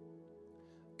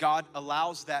 God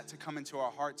allows that to come into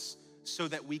our hearts so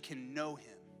that we can know Him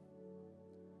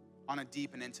on a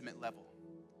deep and intimate level.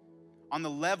 On the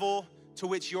level to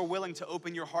which you're willing to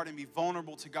open your heart and be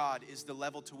vulnerable to God is the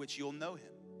level to which you'll know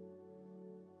Him.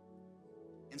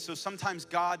 And so sometimes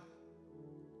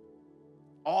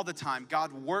all the time,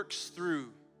 God works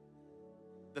through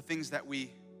the things that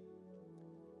we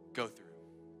go through.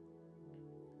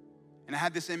 And I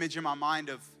had this image in my mind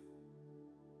of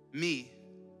me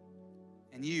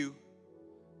and you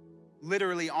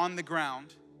literally on the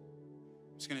ground.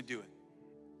 I'm just gonna do it.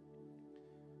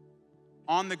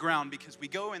 On the ground, because we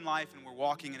go in life and we're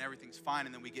walking and everything's fine,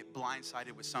 and then we get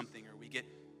blindsided with something, or we get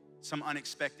some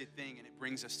unexpected thing and it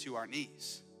brings us to our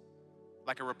knees.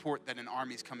 Like a report that an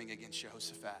army's coming against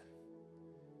Jehoshaphat.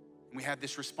 And we have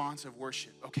this response of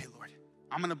worship. Okay, Lord,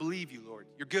 I'm gonna believe you, Lord.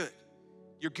 You're good.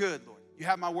 You're good, Lord. You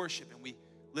have my worship, and we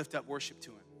lift up worship to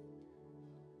Him.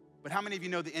 But how many of you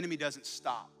know the enemy doesn't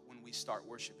stop when we start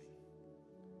worshiping?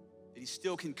 That he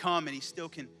still can come and he still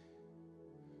can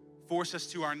force us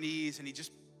to our knees, and he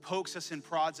just pokes us and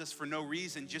prods us for no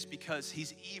reason just because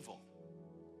he's evil.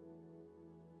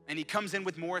 And he comes in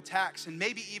with more attacks, and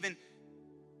maybe even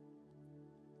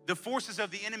the forces of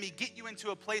the enemy get you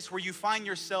into a place where you find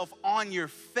yourself on your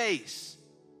face.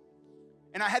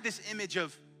 And I had this image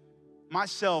of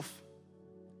myself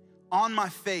on my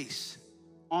face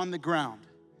on the ground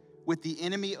with the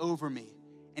enemy over me,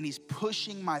 and he's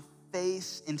pushing my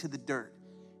face into the dirt,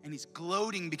 and he's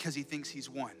gloating because he thinks he's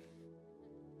won.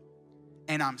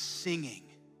 And I'm singing,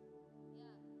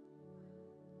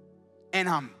 and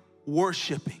I'm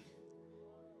worshiping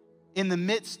in the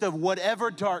midst of whatever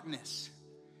darkness,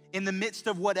 in the midst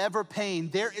of whatever pain.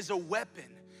 There is a weapon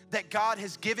that God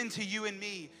has given to you and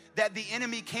me that the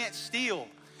enemy can't steal.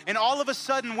 And all of a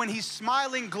sudden, when he's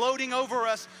smiling, gloating over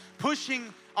us,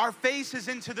 pushing our faces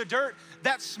into the dirt,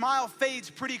 that smile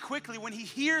fades pretty quickly when he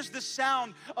hears the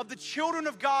sound of the children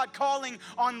of God calling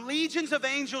on legions of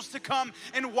angels to come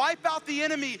and wipe out the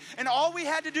enemy. And all we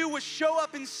had to do was show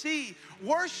up and see.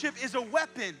 Worship is a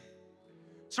weapon.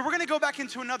 So we're gonna go back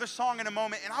into another song in a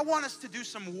moment, and I want us to do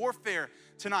some warfare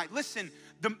tonight. Listen,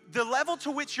 the level to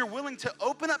which you're willing to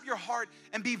open up your heart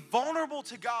and be vulnerable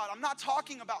to God. I'm not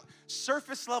talking about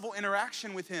surface level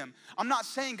interaction with him. I'm not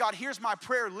saying, God, here's my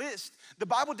prayer list. The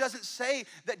Bible doesn't say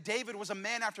that David was a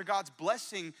man after God's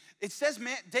blessing. It says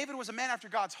David was a man after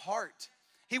God's heart.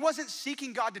 He wasn't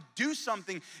seeking God to do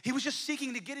something. He was just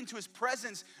seeking to get into his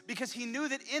presence because he knew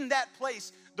that in that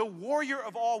place, the warrior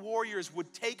of all warriors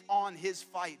would take on his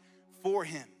fight for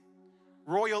him.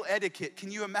 Royal etiquette.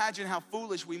 Can you imagine how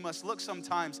foolish we must look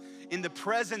sometimes in the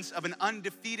presence of an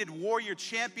undefeated warrior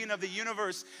champion of the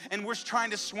universe, and we're trying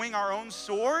to swing our own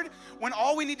sword when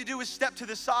all we need to do is step to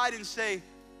the side and say,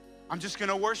 I'm just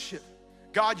gonna worship.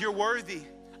 God, you're worthy.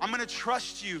 I'm gonna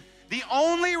trust you. The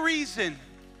only reason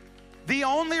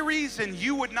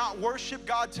you would not worship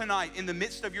God tonight in the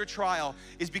midst of your trial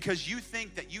is because you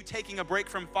think that you taking a break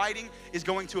from fighting is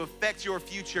going to affect your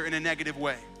future in a negative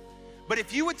way. But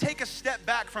if you would take a step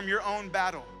back from your own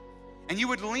battle and you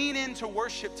would lean into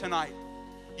worship tonight,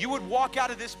 you would walk out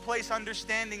of this place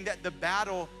understanding that the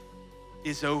battle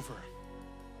is over.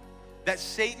 That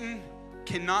Satan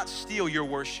cannot steal your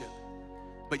worship,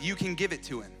 but you can give it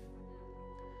to him.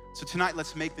 So tonight,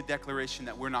 let's make the declaration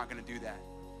that we're not gonna do that.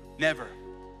 Never.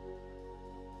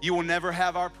 You will never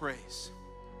have our praise.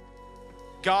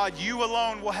 God, you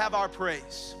alone will have our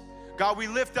praise. God, we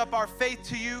lift up our faith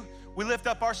to you. We lift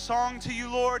up our song to you,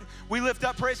 Lord. We lift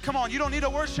up praise. Come on, you don't need a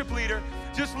worship leader.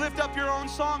 Just lift up your own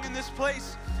song in this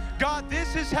place. God,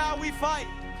 this is how we fight.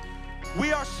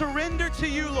 We are surrendered to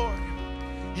you, Lord.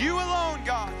 You alone,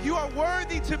 God. You are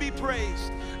worthy to be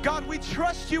praised. God, we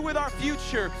trust you with our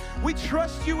future. We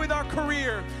trust you with our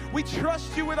career. We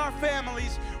trust you with our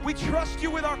families. We trust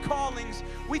you with our callings.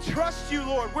 We trust you,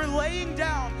 Lord. We're laying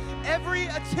down every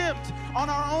attempt on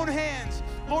our own hands,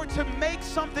 Lord, to make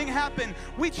something happen.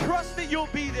 We trust that you'll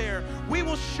be there. We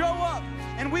will show up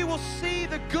and we will see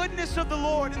the goodness of the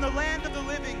Lord in the land of the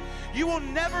living. You will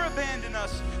never abandon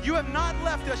us. You have not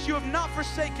left us. You have not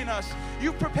forsaken us.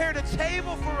 You've prepared a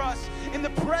table for us in the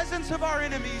presence of our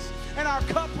enemies, and our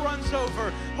cup runs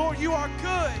over. Lord, you are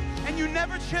good and you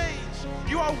never change.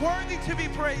 You are worthy to be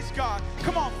praised, God.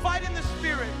 Come on, fight in the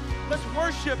Spirit. Let's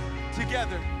worship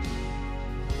together.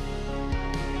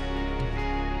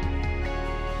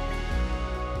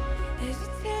 There's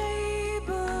a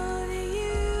table that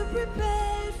you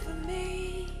prepared for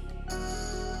me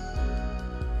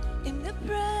in the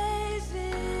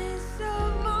presence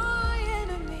of my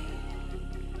enemies.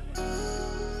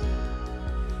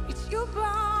 It's your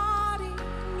body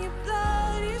and your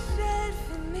blood you shed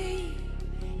for me.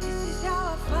 This is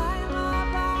how I fight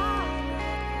my battles.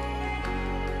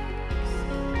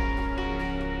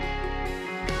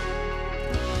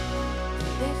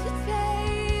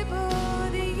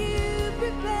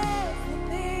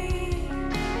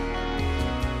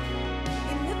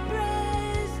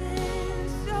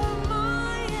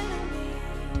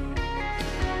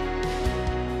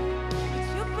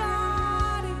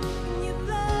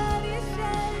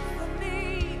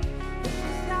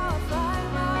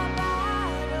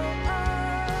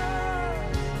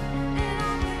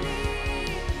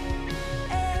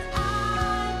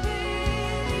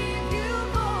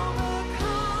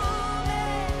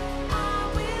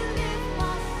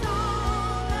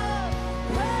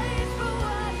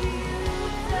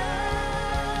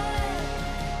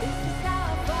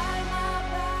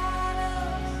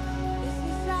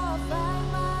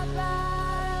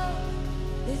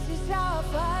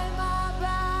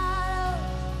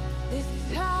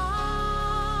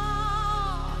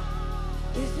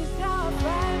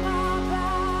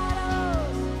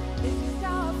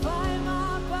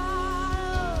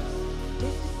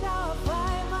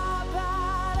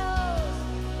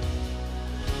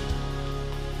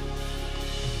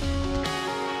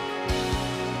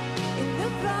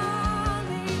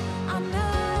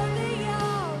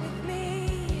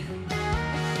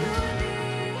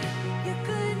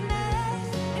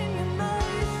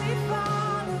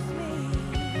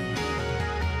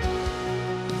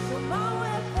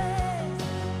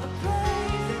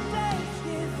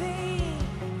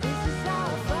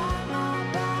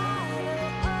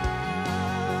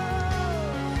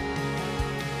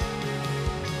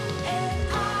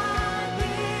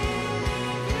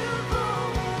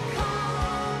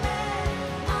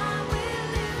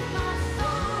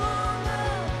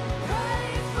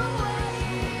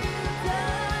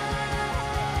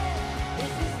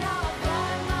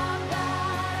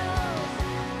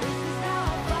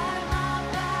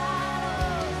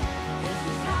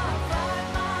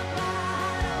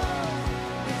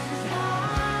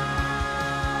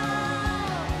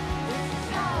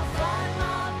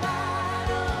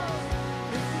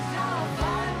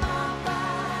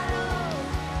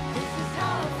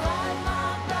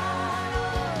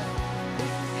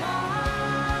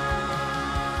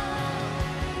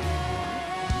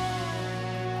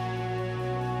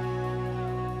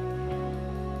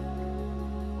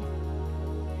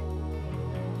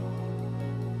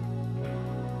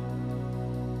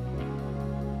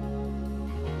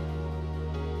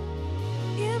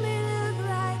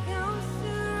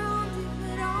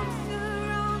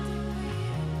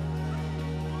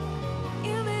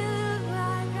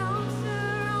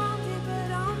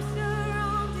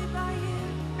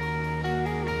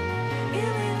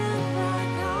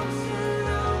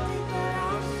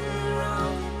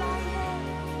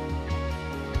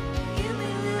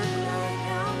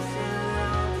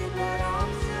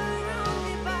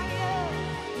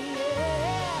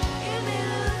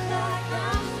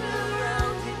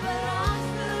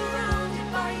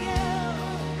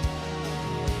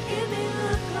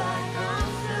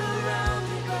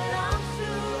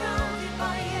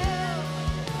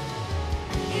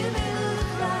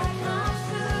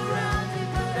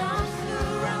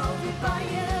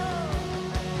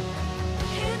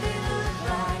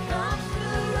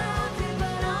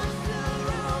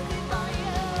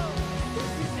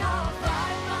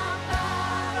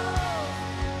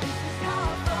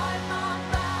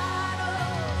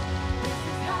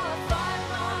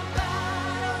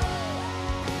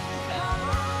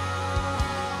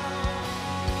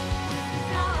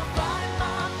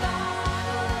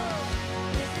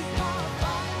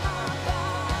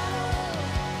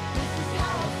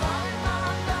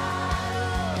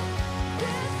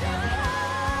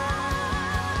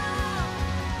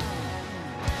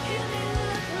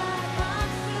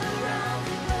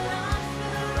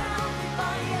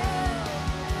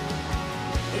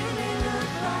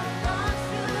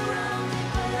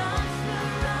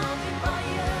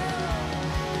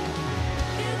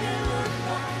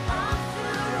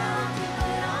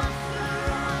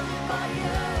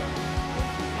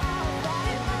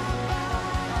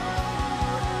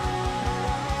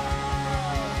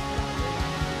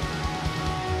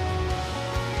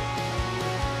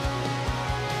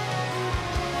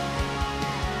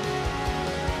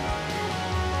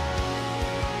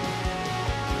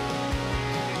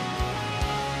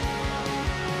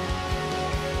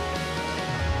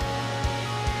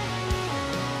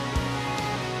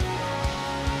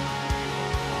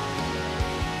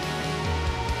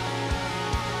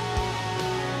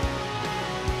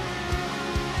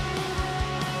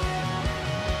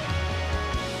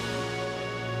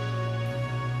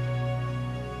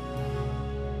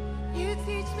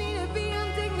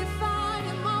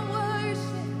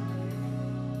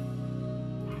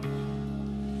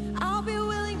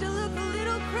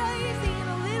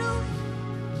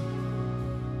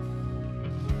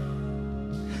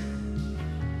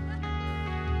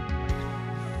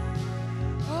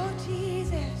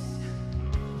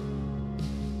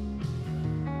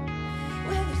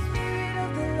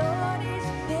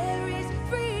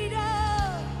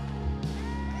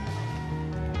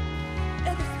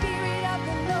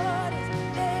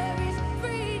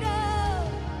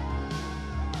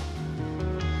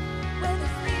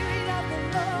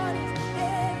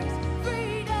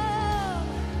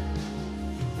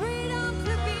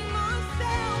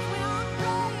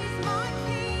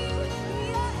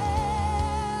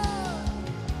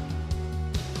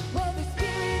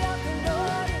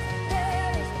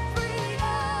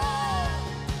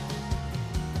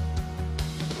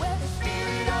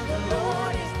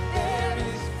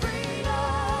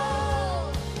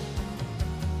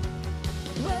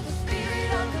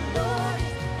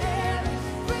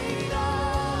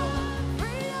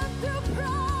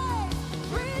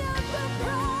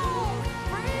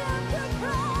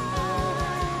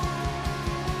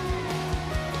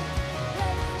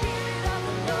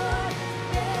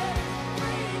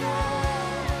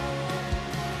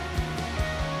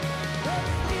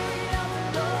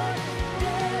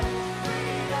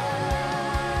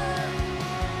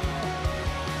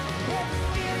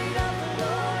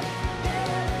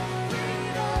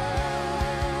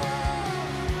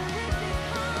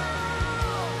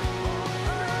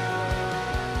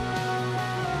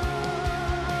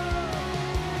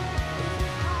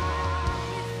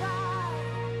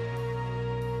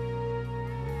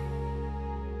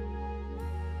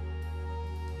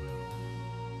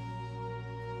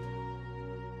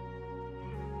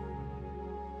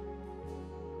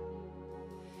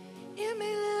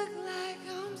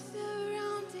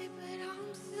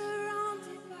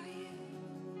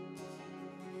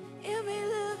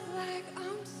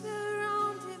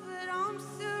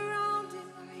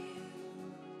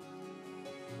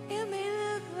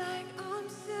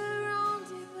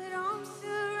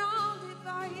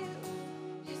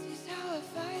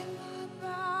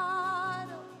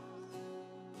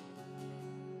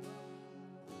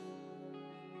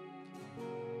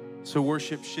 So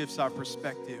worship shifts our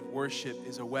perspective. Worship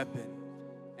is a weapon.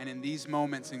 And in these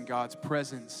moments in God's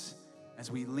presence,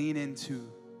 as we lean into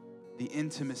the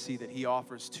intimacy that he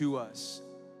offers to us,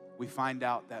 we find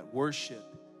out that worship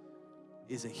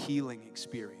is a healing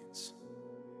experience.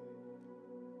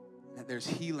 That there's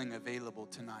healing available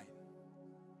tonight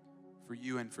for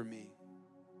you and for me.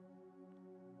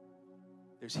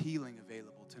 There's healing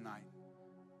available tonight.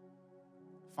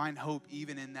 Find hope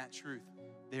even in that truth.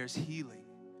 There's healing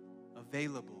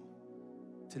available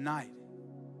tonight,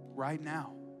 right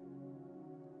now.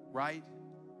 Right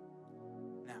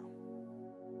now.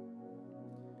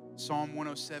 Psalm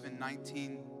 107,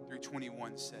 19 through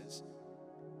 21 says,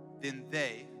 "Then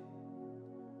they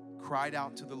cried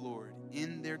out to the Lord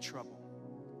in their trouble.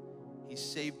 He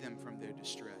saved them from their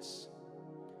distress.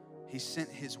 He sent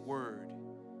his word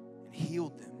and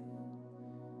healed them.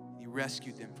 He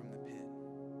rescued them from the pit.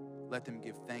 Let them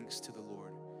give thanks to the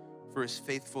Lord for his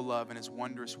faithful love and his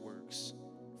wondrous works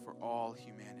for all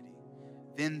humanity.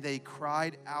 Then they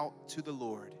cried out to the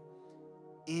Lord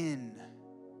in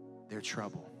their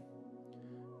trouble."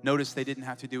 Notice they didn't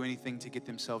have to do anything to get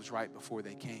themselves right before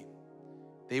they came.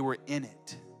 They were in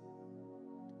it.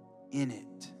 In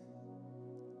it.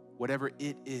 Whatever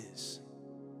it is.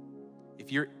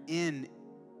 If you're in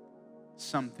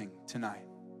something tonight,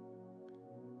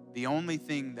 the only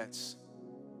thing that's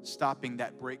stopping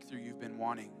that breakthrough you've been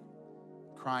wanting,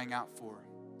 crying out for,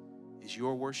 is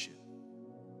your worship.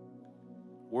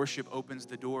 Worship opens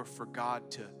the door for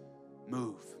God to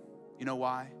move. You know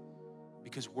why?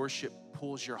 Because worship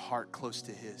pulls your heart close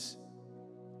to his.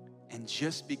 And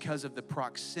just because of the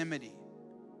proximity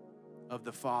of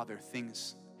the Father,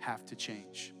 things have to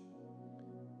change.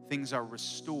 Things are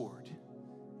restored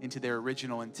into their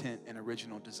original intent and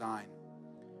original design.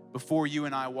 Before you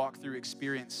and I walk through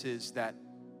experiences that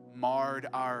marred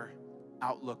our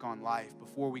outlook on life,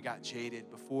 before we got jaded,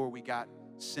 before we got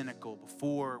cynical,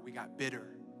 before we got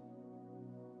bitter.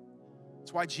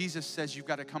 That's why Jesus says you've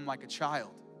got to come like a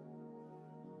child,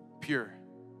 pure.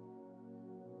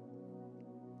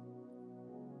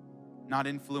 Not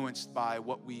influenced by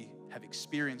what we have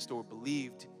experienced or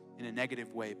believed in a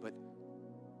negative way, but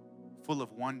full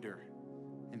of wonder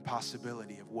and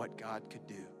possibility of what God could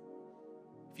do.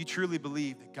 If you truly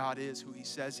believe that God is who he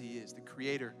says he is, the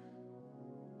creator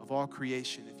of all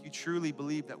creation, if you truly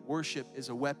believe that worship is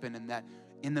a weapon and that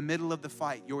in the middle of the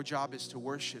fight, your job is to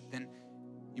worship, then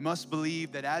you must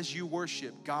believe that as you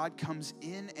worship, God comes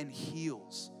in and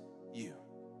heals you.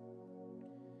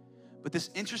 But this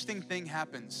interesting thing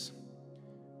happens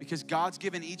because God's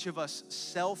given each of us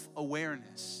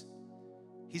self-awareness.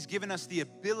 He's given us the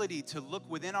ability to look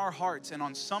within our hearts and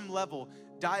on some level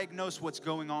diagnose what's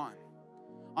going on.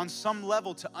 On some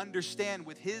level to understand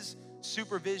with his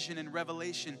supervision and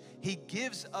revelation, he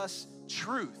gives us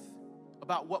truth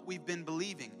about what we've been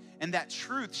believing. And that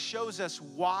truth shows us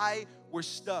why we're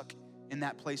stuck in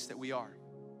that place that we are.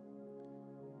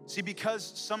 See, because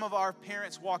some of our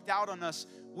parents walked out on us,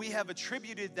 we have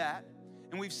attributed that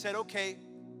and we've said, okay,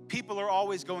 people are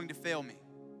always going to fail me.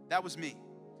 That was me.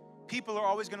 People are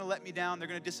always going to let me down. They're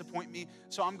going to disappoint me.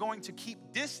 So I'm going to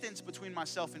keep distance between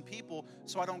myself and people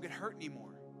so I don't get hurt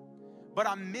anymore. But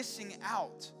I'm missing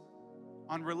out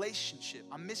on relationship.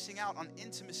 I'm missing out on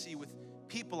intimacy with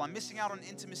people. I'm missing out on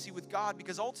intimacy with God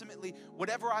because ultimately,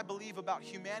 whatever I believe about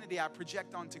humanity, I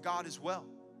project onto God as well.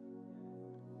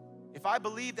 If I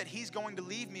believe that he's going to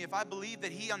leave me, if I believe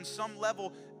that he on some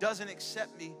level doesn't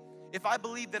accept me, if I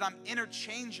believe that I'm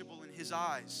interchangeable in his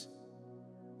eyes,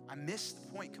 I miss the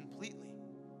point completely.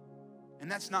 And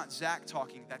that's not Zac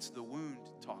talking, that's the wound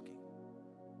talking.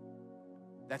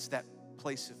 That's that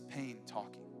place of pain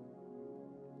talking.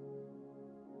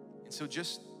 And so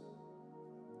just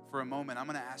for a moment, I'm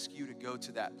going to ask you to go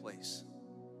to that place.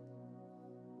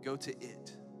 Go to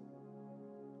it,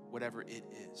 whatever it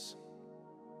is.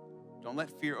 Don't let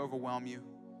fear overwhelm you.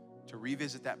 To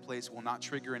revisit that place will not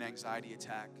trigger an anxiety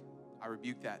attack. I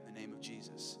rebuke that in the name of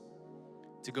Jesus.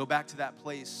 To go back to that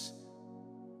place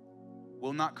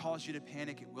will not cause you to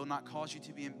panic. It will not cause you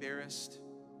to be embarrassed.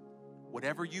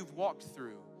 Whatever you've walked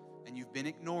through and you've been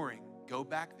ignoring, go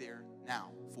back there now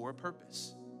for a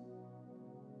purpose.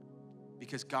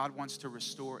 Because God wants to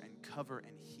restore and cover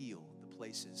and heal the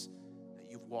places that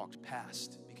you've walked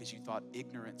past because you thought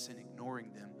ignorance and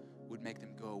ignoring them would make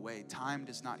them go away. Time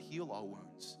does not heal all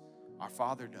wounds. Our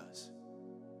Father does.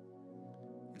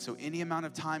 And so any amount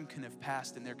of time can have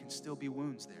passed and there can still be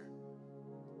wounds there.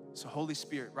 So Holy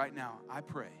Spirit, right now, I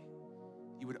pray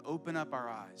you would open up our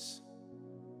eyes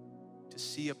to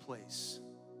see a place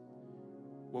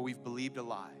where we've believed a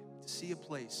lie, to see a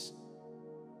place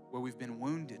where we've been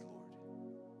wounded, Lord.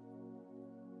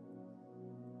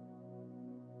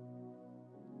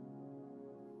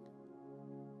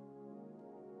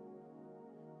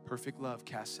 Perfect love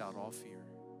casts out all fear.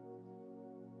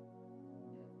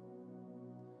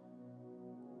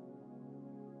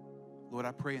 Lord,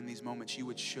 I pray in these moments you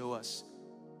would show us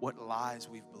what lies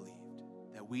we've believed,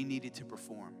 that we needed to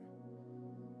perform,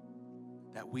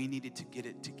 that we needed to get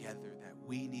it together, that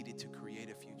we needed to create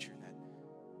a future, that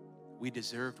we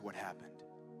deserved what happened,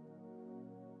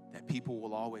 that people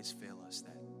will always fail us,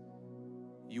 that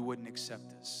you wouldn't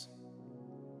accept us.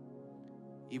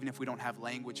 Even if we don't have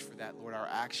language for that, Lord, our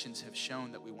actions have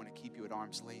shown that we want to keep you at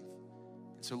arm's length.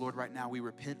 And so, Lord, right now we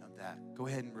repent of that. Go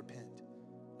ahead and repent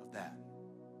of that.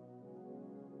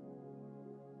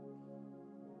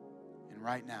 And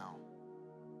right now,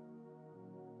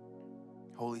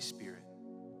 Holy Spirit,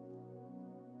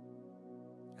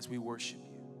 as we worship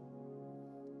you,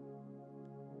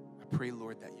 I pray,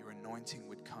 Lord, that your anointing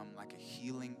would come like a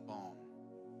healing balm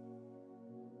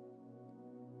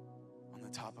on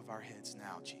the top of our heads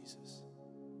now, Jesus.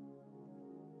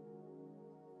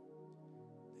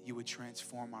 That you would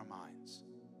transform our minds.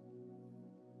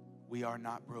 We are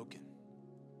not broken.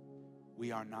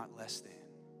 We are not less than.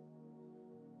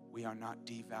 We are not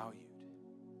devalued.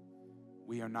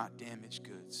 We are not damaged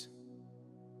goods.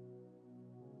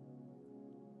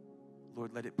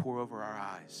 Lord, let it pour over our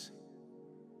eyes.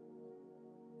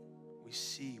 We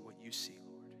see what you see,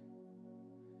 Lord.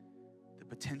 The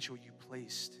potential you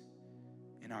placed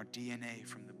in our DNA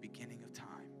from the beginning of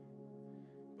time.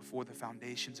 Before the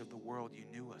foundations of the world, you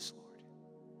knew us, Lord.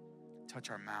 Touch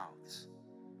our mouths.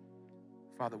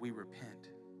 Father, we repent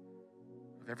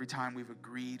of every time we've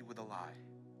agreed with a lie.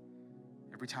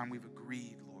 Every time we've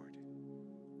agreed, Lord,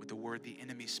 with the word the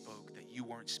enemy spoke that you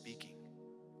weren't speaking.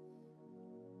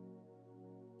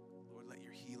 Lord, let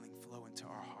your healing flow into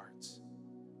our hearts,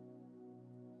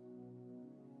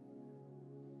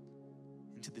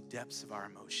 into the depths of our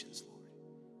emotions, Lord.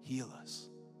 Heal us.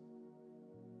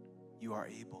 You are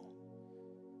able.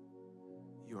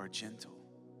 You are gentle.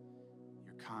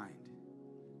 You're kind.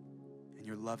 And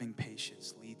your loving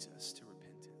patience leads us to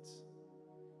repentance.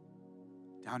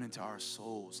 Down into our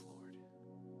souls, Lord.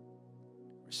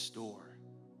 Restore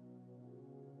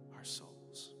our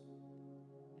souls.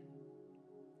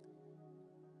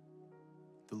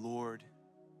 The Lord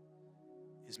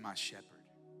is my shepherd.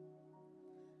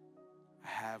 I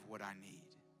have what I need.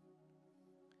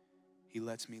 He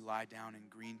lets me lie down in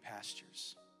green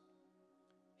pastures.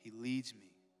 He leads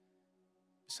me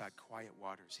beside quiet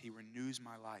waters. He renews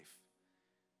my life.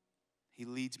 He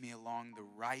leads me along the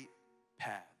right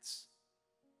paths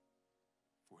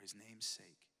for his name's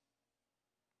sake.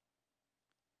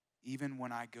 Even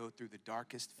when I go through the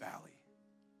darkest valley,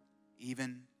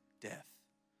 even death,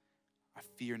 I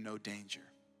fear no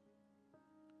danger,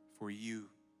 for you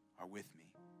are with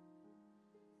me.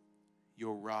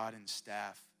 Your rod and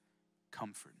staff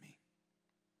comfort me.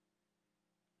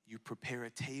 You prepare a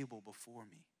table before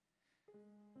me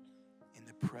in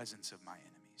the presence of my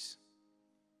enemies.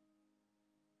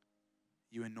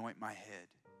 You anoint my head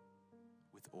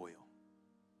with oil.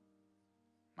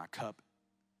 My cup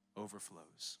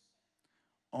overflows.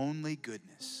 Only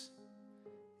goodness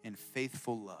and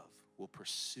faithful love will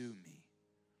pursue me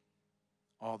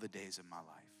all the days of my life.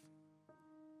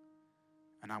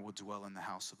 And I will dwell in the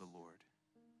house of the Lord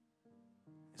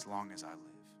as long as I live.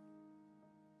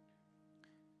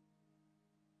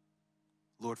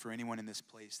 Lord, for anyone in this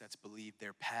place that's believed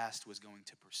their past was going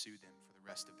to pursue them for the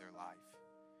rest of their life,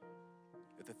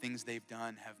 that the things they've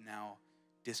done have now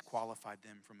disqualified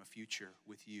them from a future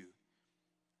with you,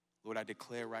 Lord, I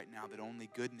declare right now that only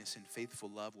goodness and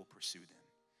faithful love will pursue them,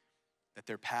 that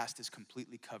their past is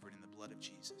completely covered in the blood of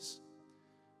Jesus.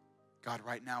 God,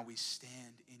 right now we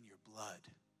stand in your blood.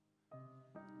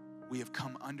 We have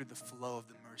come under the flow of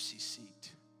the mercy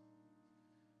seat.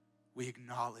 We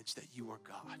acknowledge that you are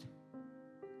God.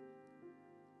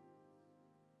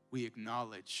 We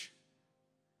acknowledge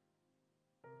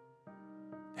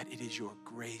that it is your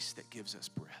grace that gives us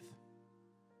breath.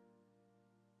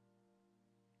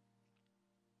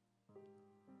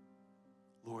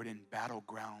 Lord, in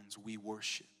battlegrounds we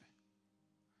worship.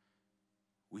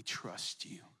 We trust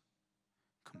you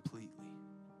completely.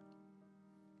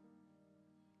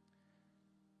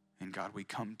 And God, we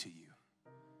come to you.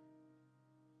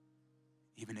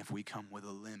 Even if we come with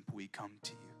a limp, we come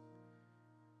to you.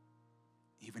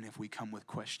 Even if we come with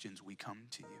questions, we come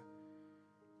to you.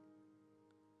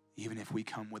 Even if we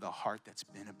come with a heart that's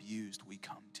been abused, we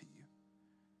come to you.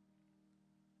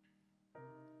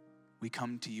 We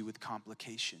come to you with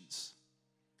complications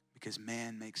because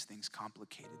man makes things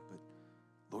complicated, but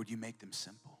Lord, you make them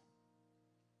simple.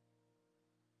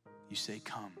 You say,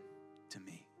 come to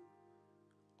me,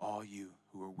 all you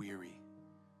who are weary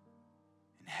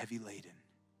and heavy laden,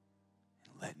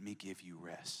 Let me give you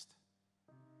rest.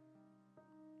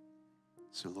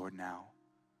 So Lord, now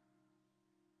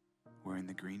we're in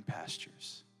the green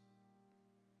pastures,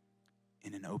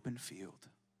 in an open field.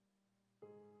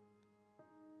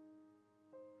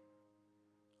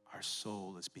 Our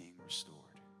soul is being restored.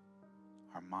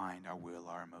 Our mind, our will,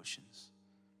 our emotions.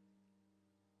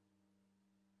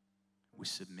 We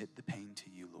submit the pain to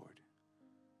you, Lord.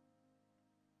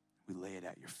 We lay it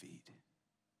at your feet.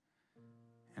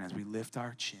 And as we lift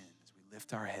our chin, as we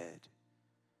lift our head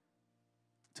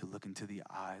to look into the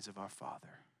eyes of our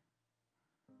Father,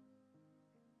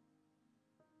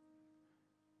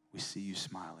 we see you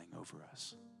smiling over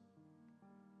us.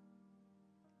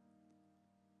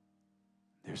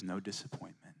 There's no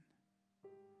disappointment.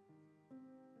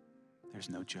 There's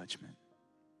no judgment.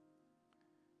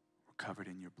 We're covered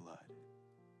in your blood.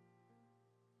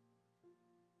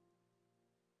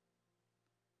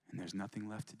 And there's nothing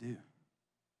left to do.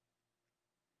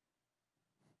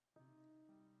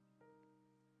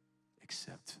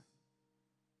 Except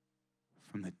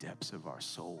from the depths of our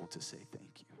soul to say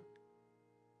thank you.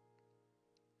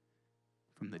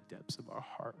 From the depths of our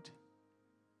heart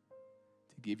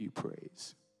to give you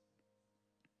praise.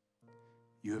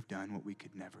 You have done what we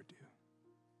could never do.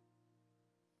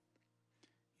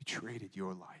 You traded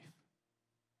your life.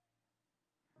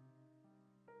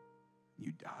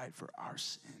 You died for our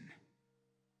sin.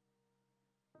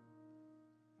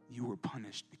 You were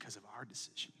punished because of our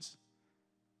decisions.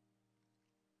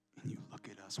 And you look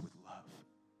at us with love.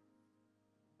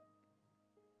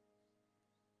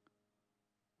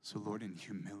 So Lord, in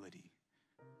humility,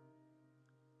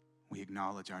 we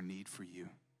acknowledge our need for you.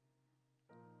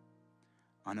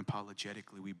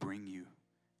 Unapologetically, we bring you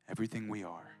everything we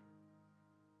are,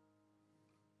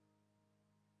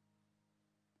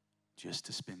 just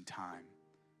to spend time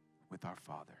with our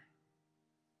Father.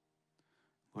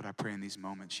 Lord, I pray in these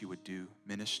moments you would do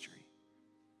ministry.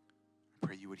 I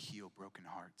pray you would heal broken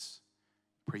hearts.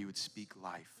 I pray you would speak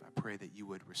life. I pray that you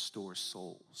would restore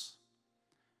souls.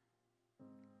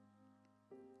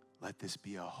 Let this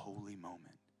be a holy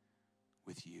moment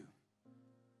with you.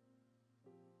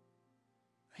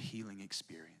 A healing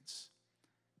experience.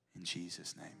 In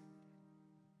Jesus' name.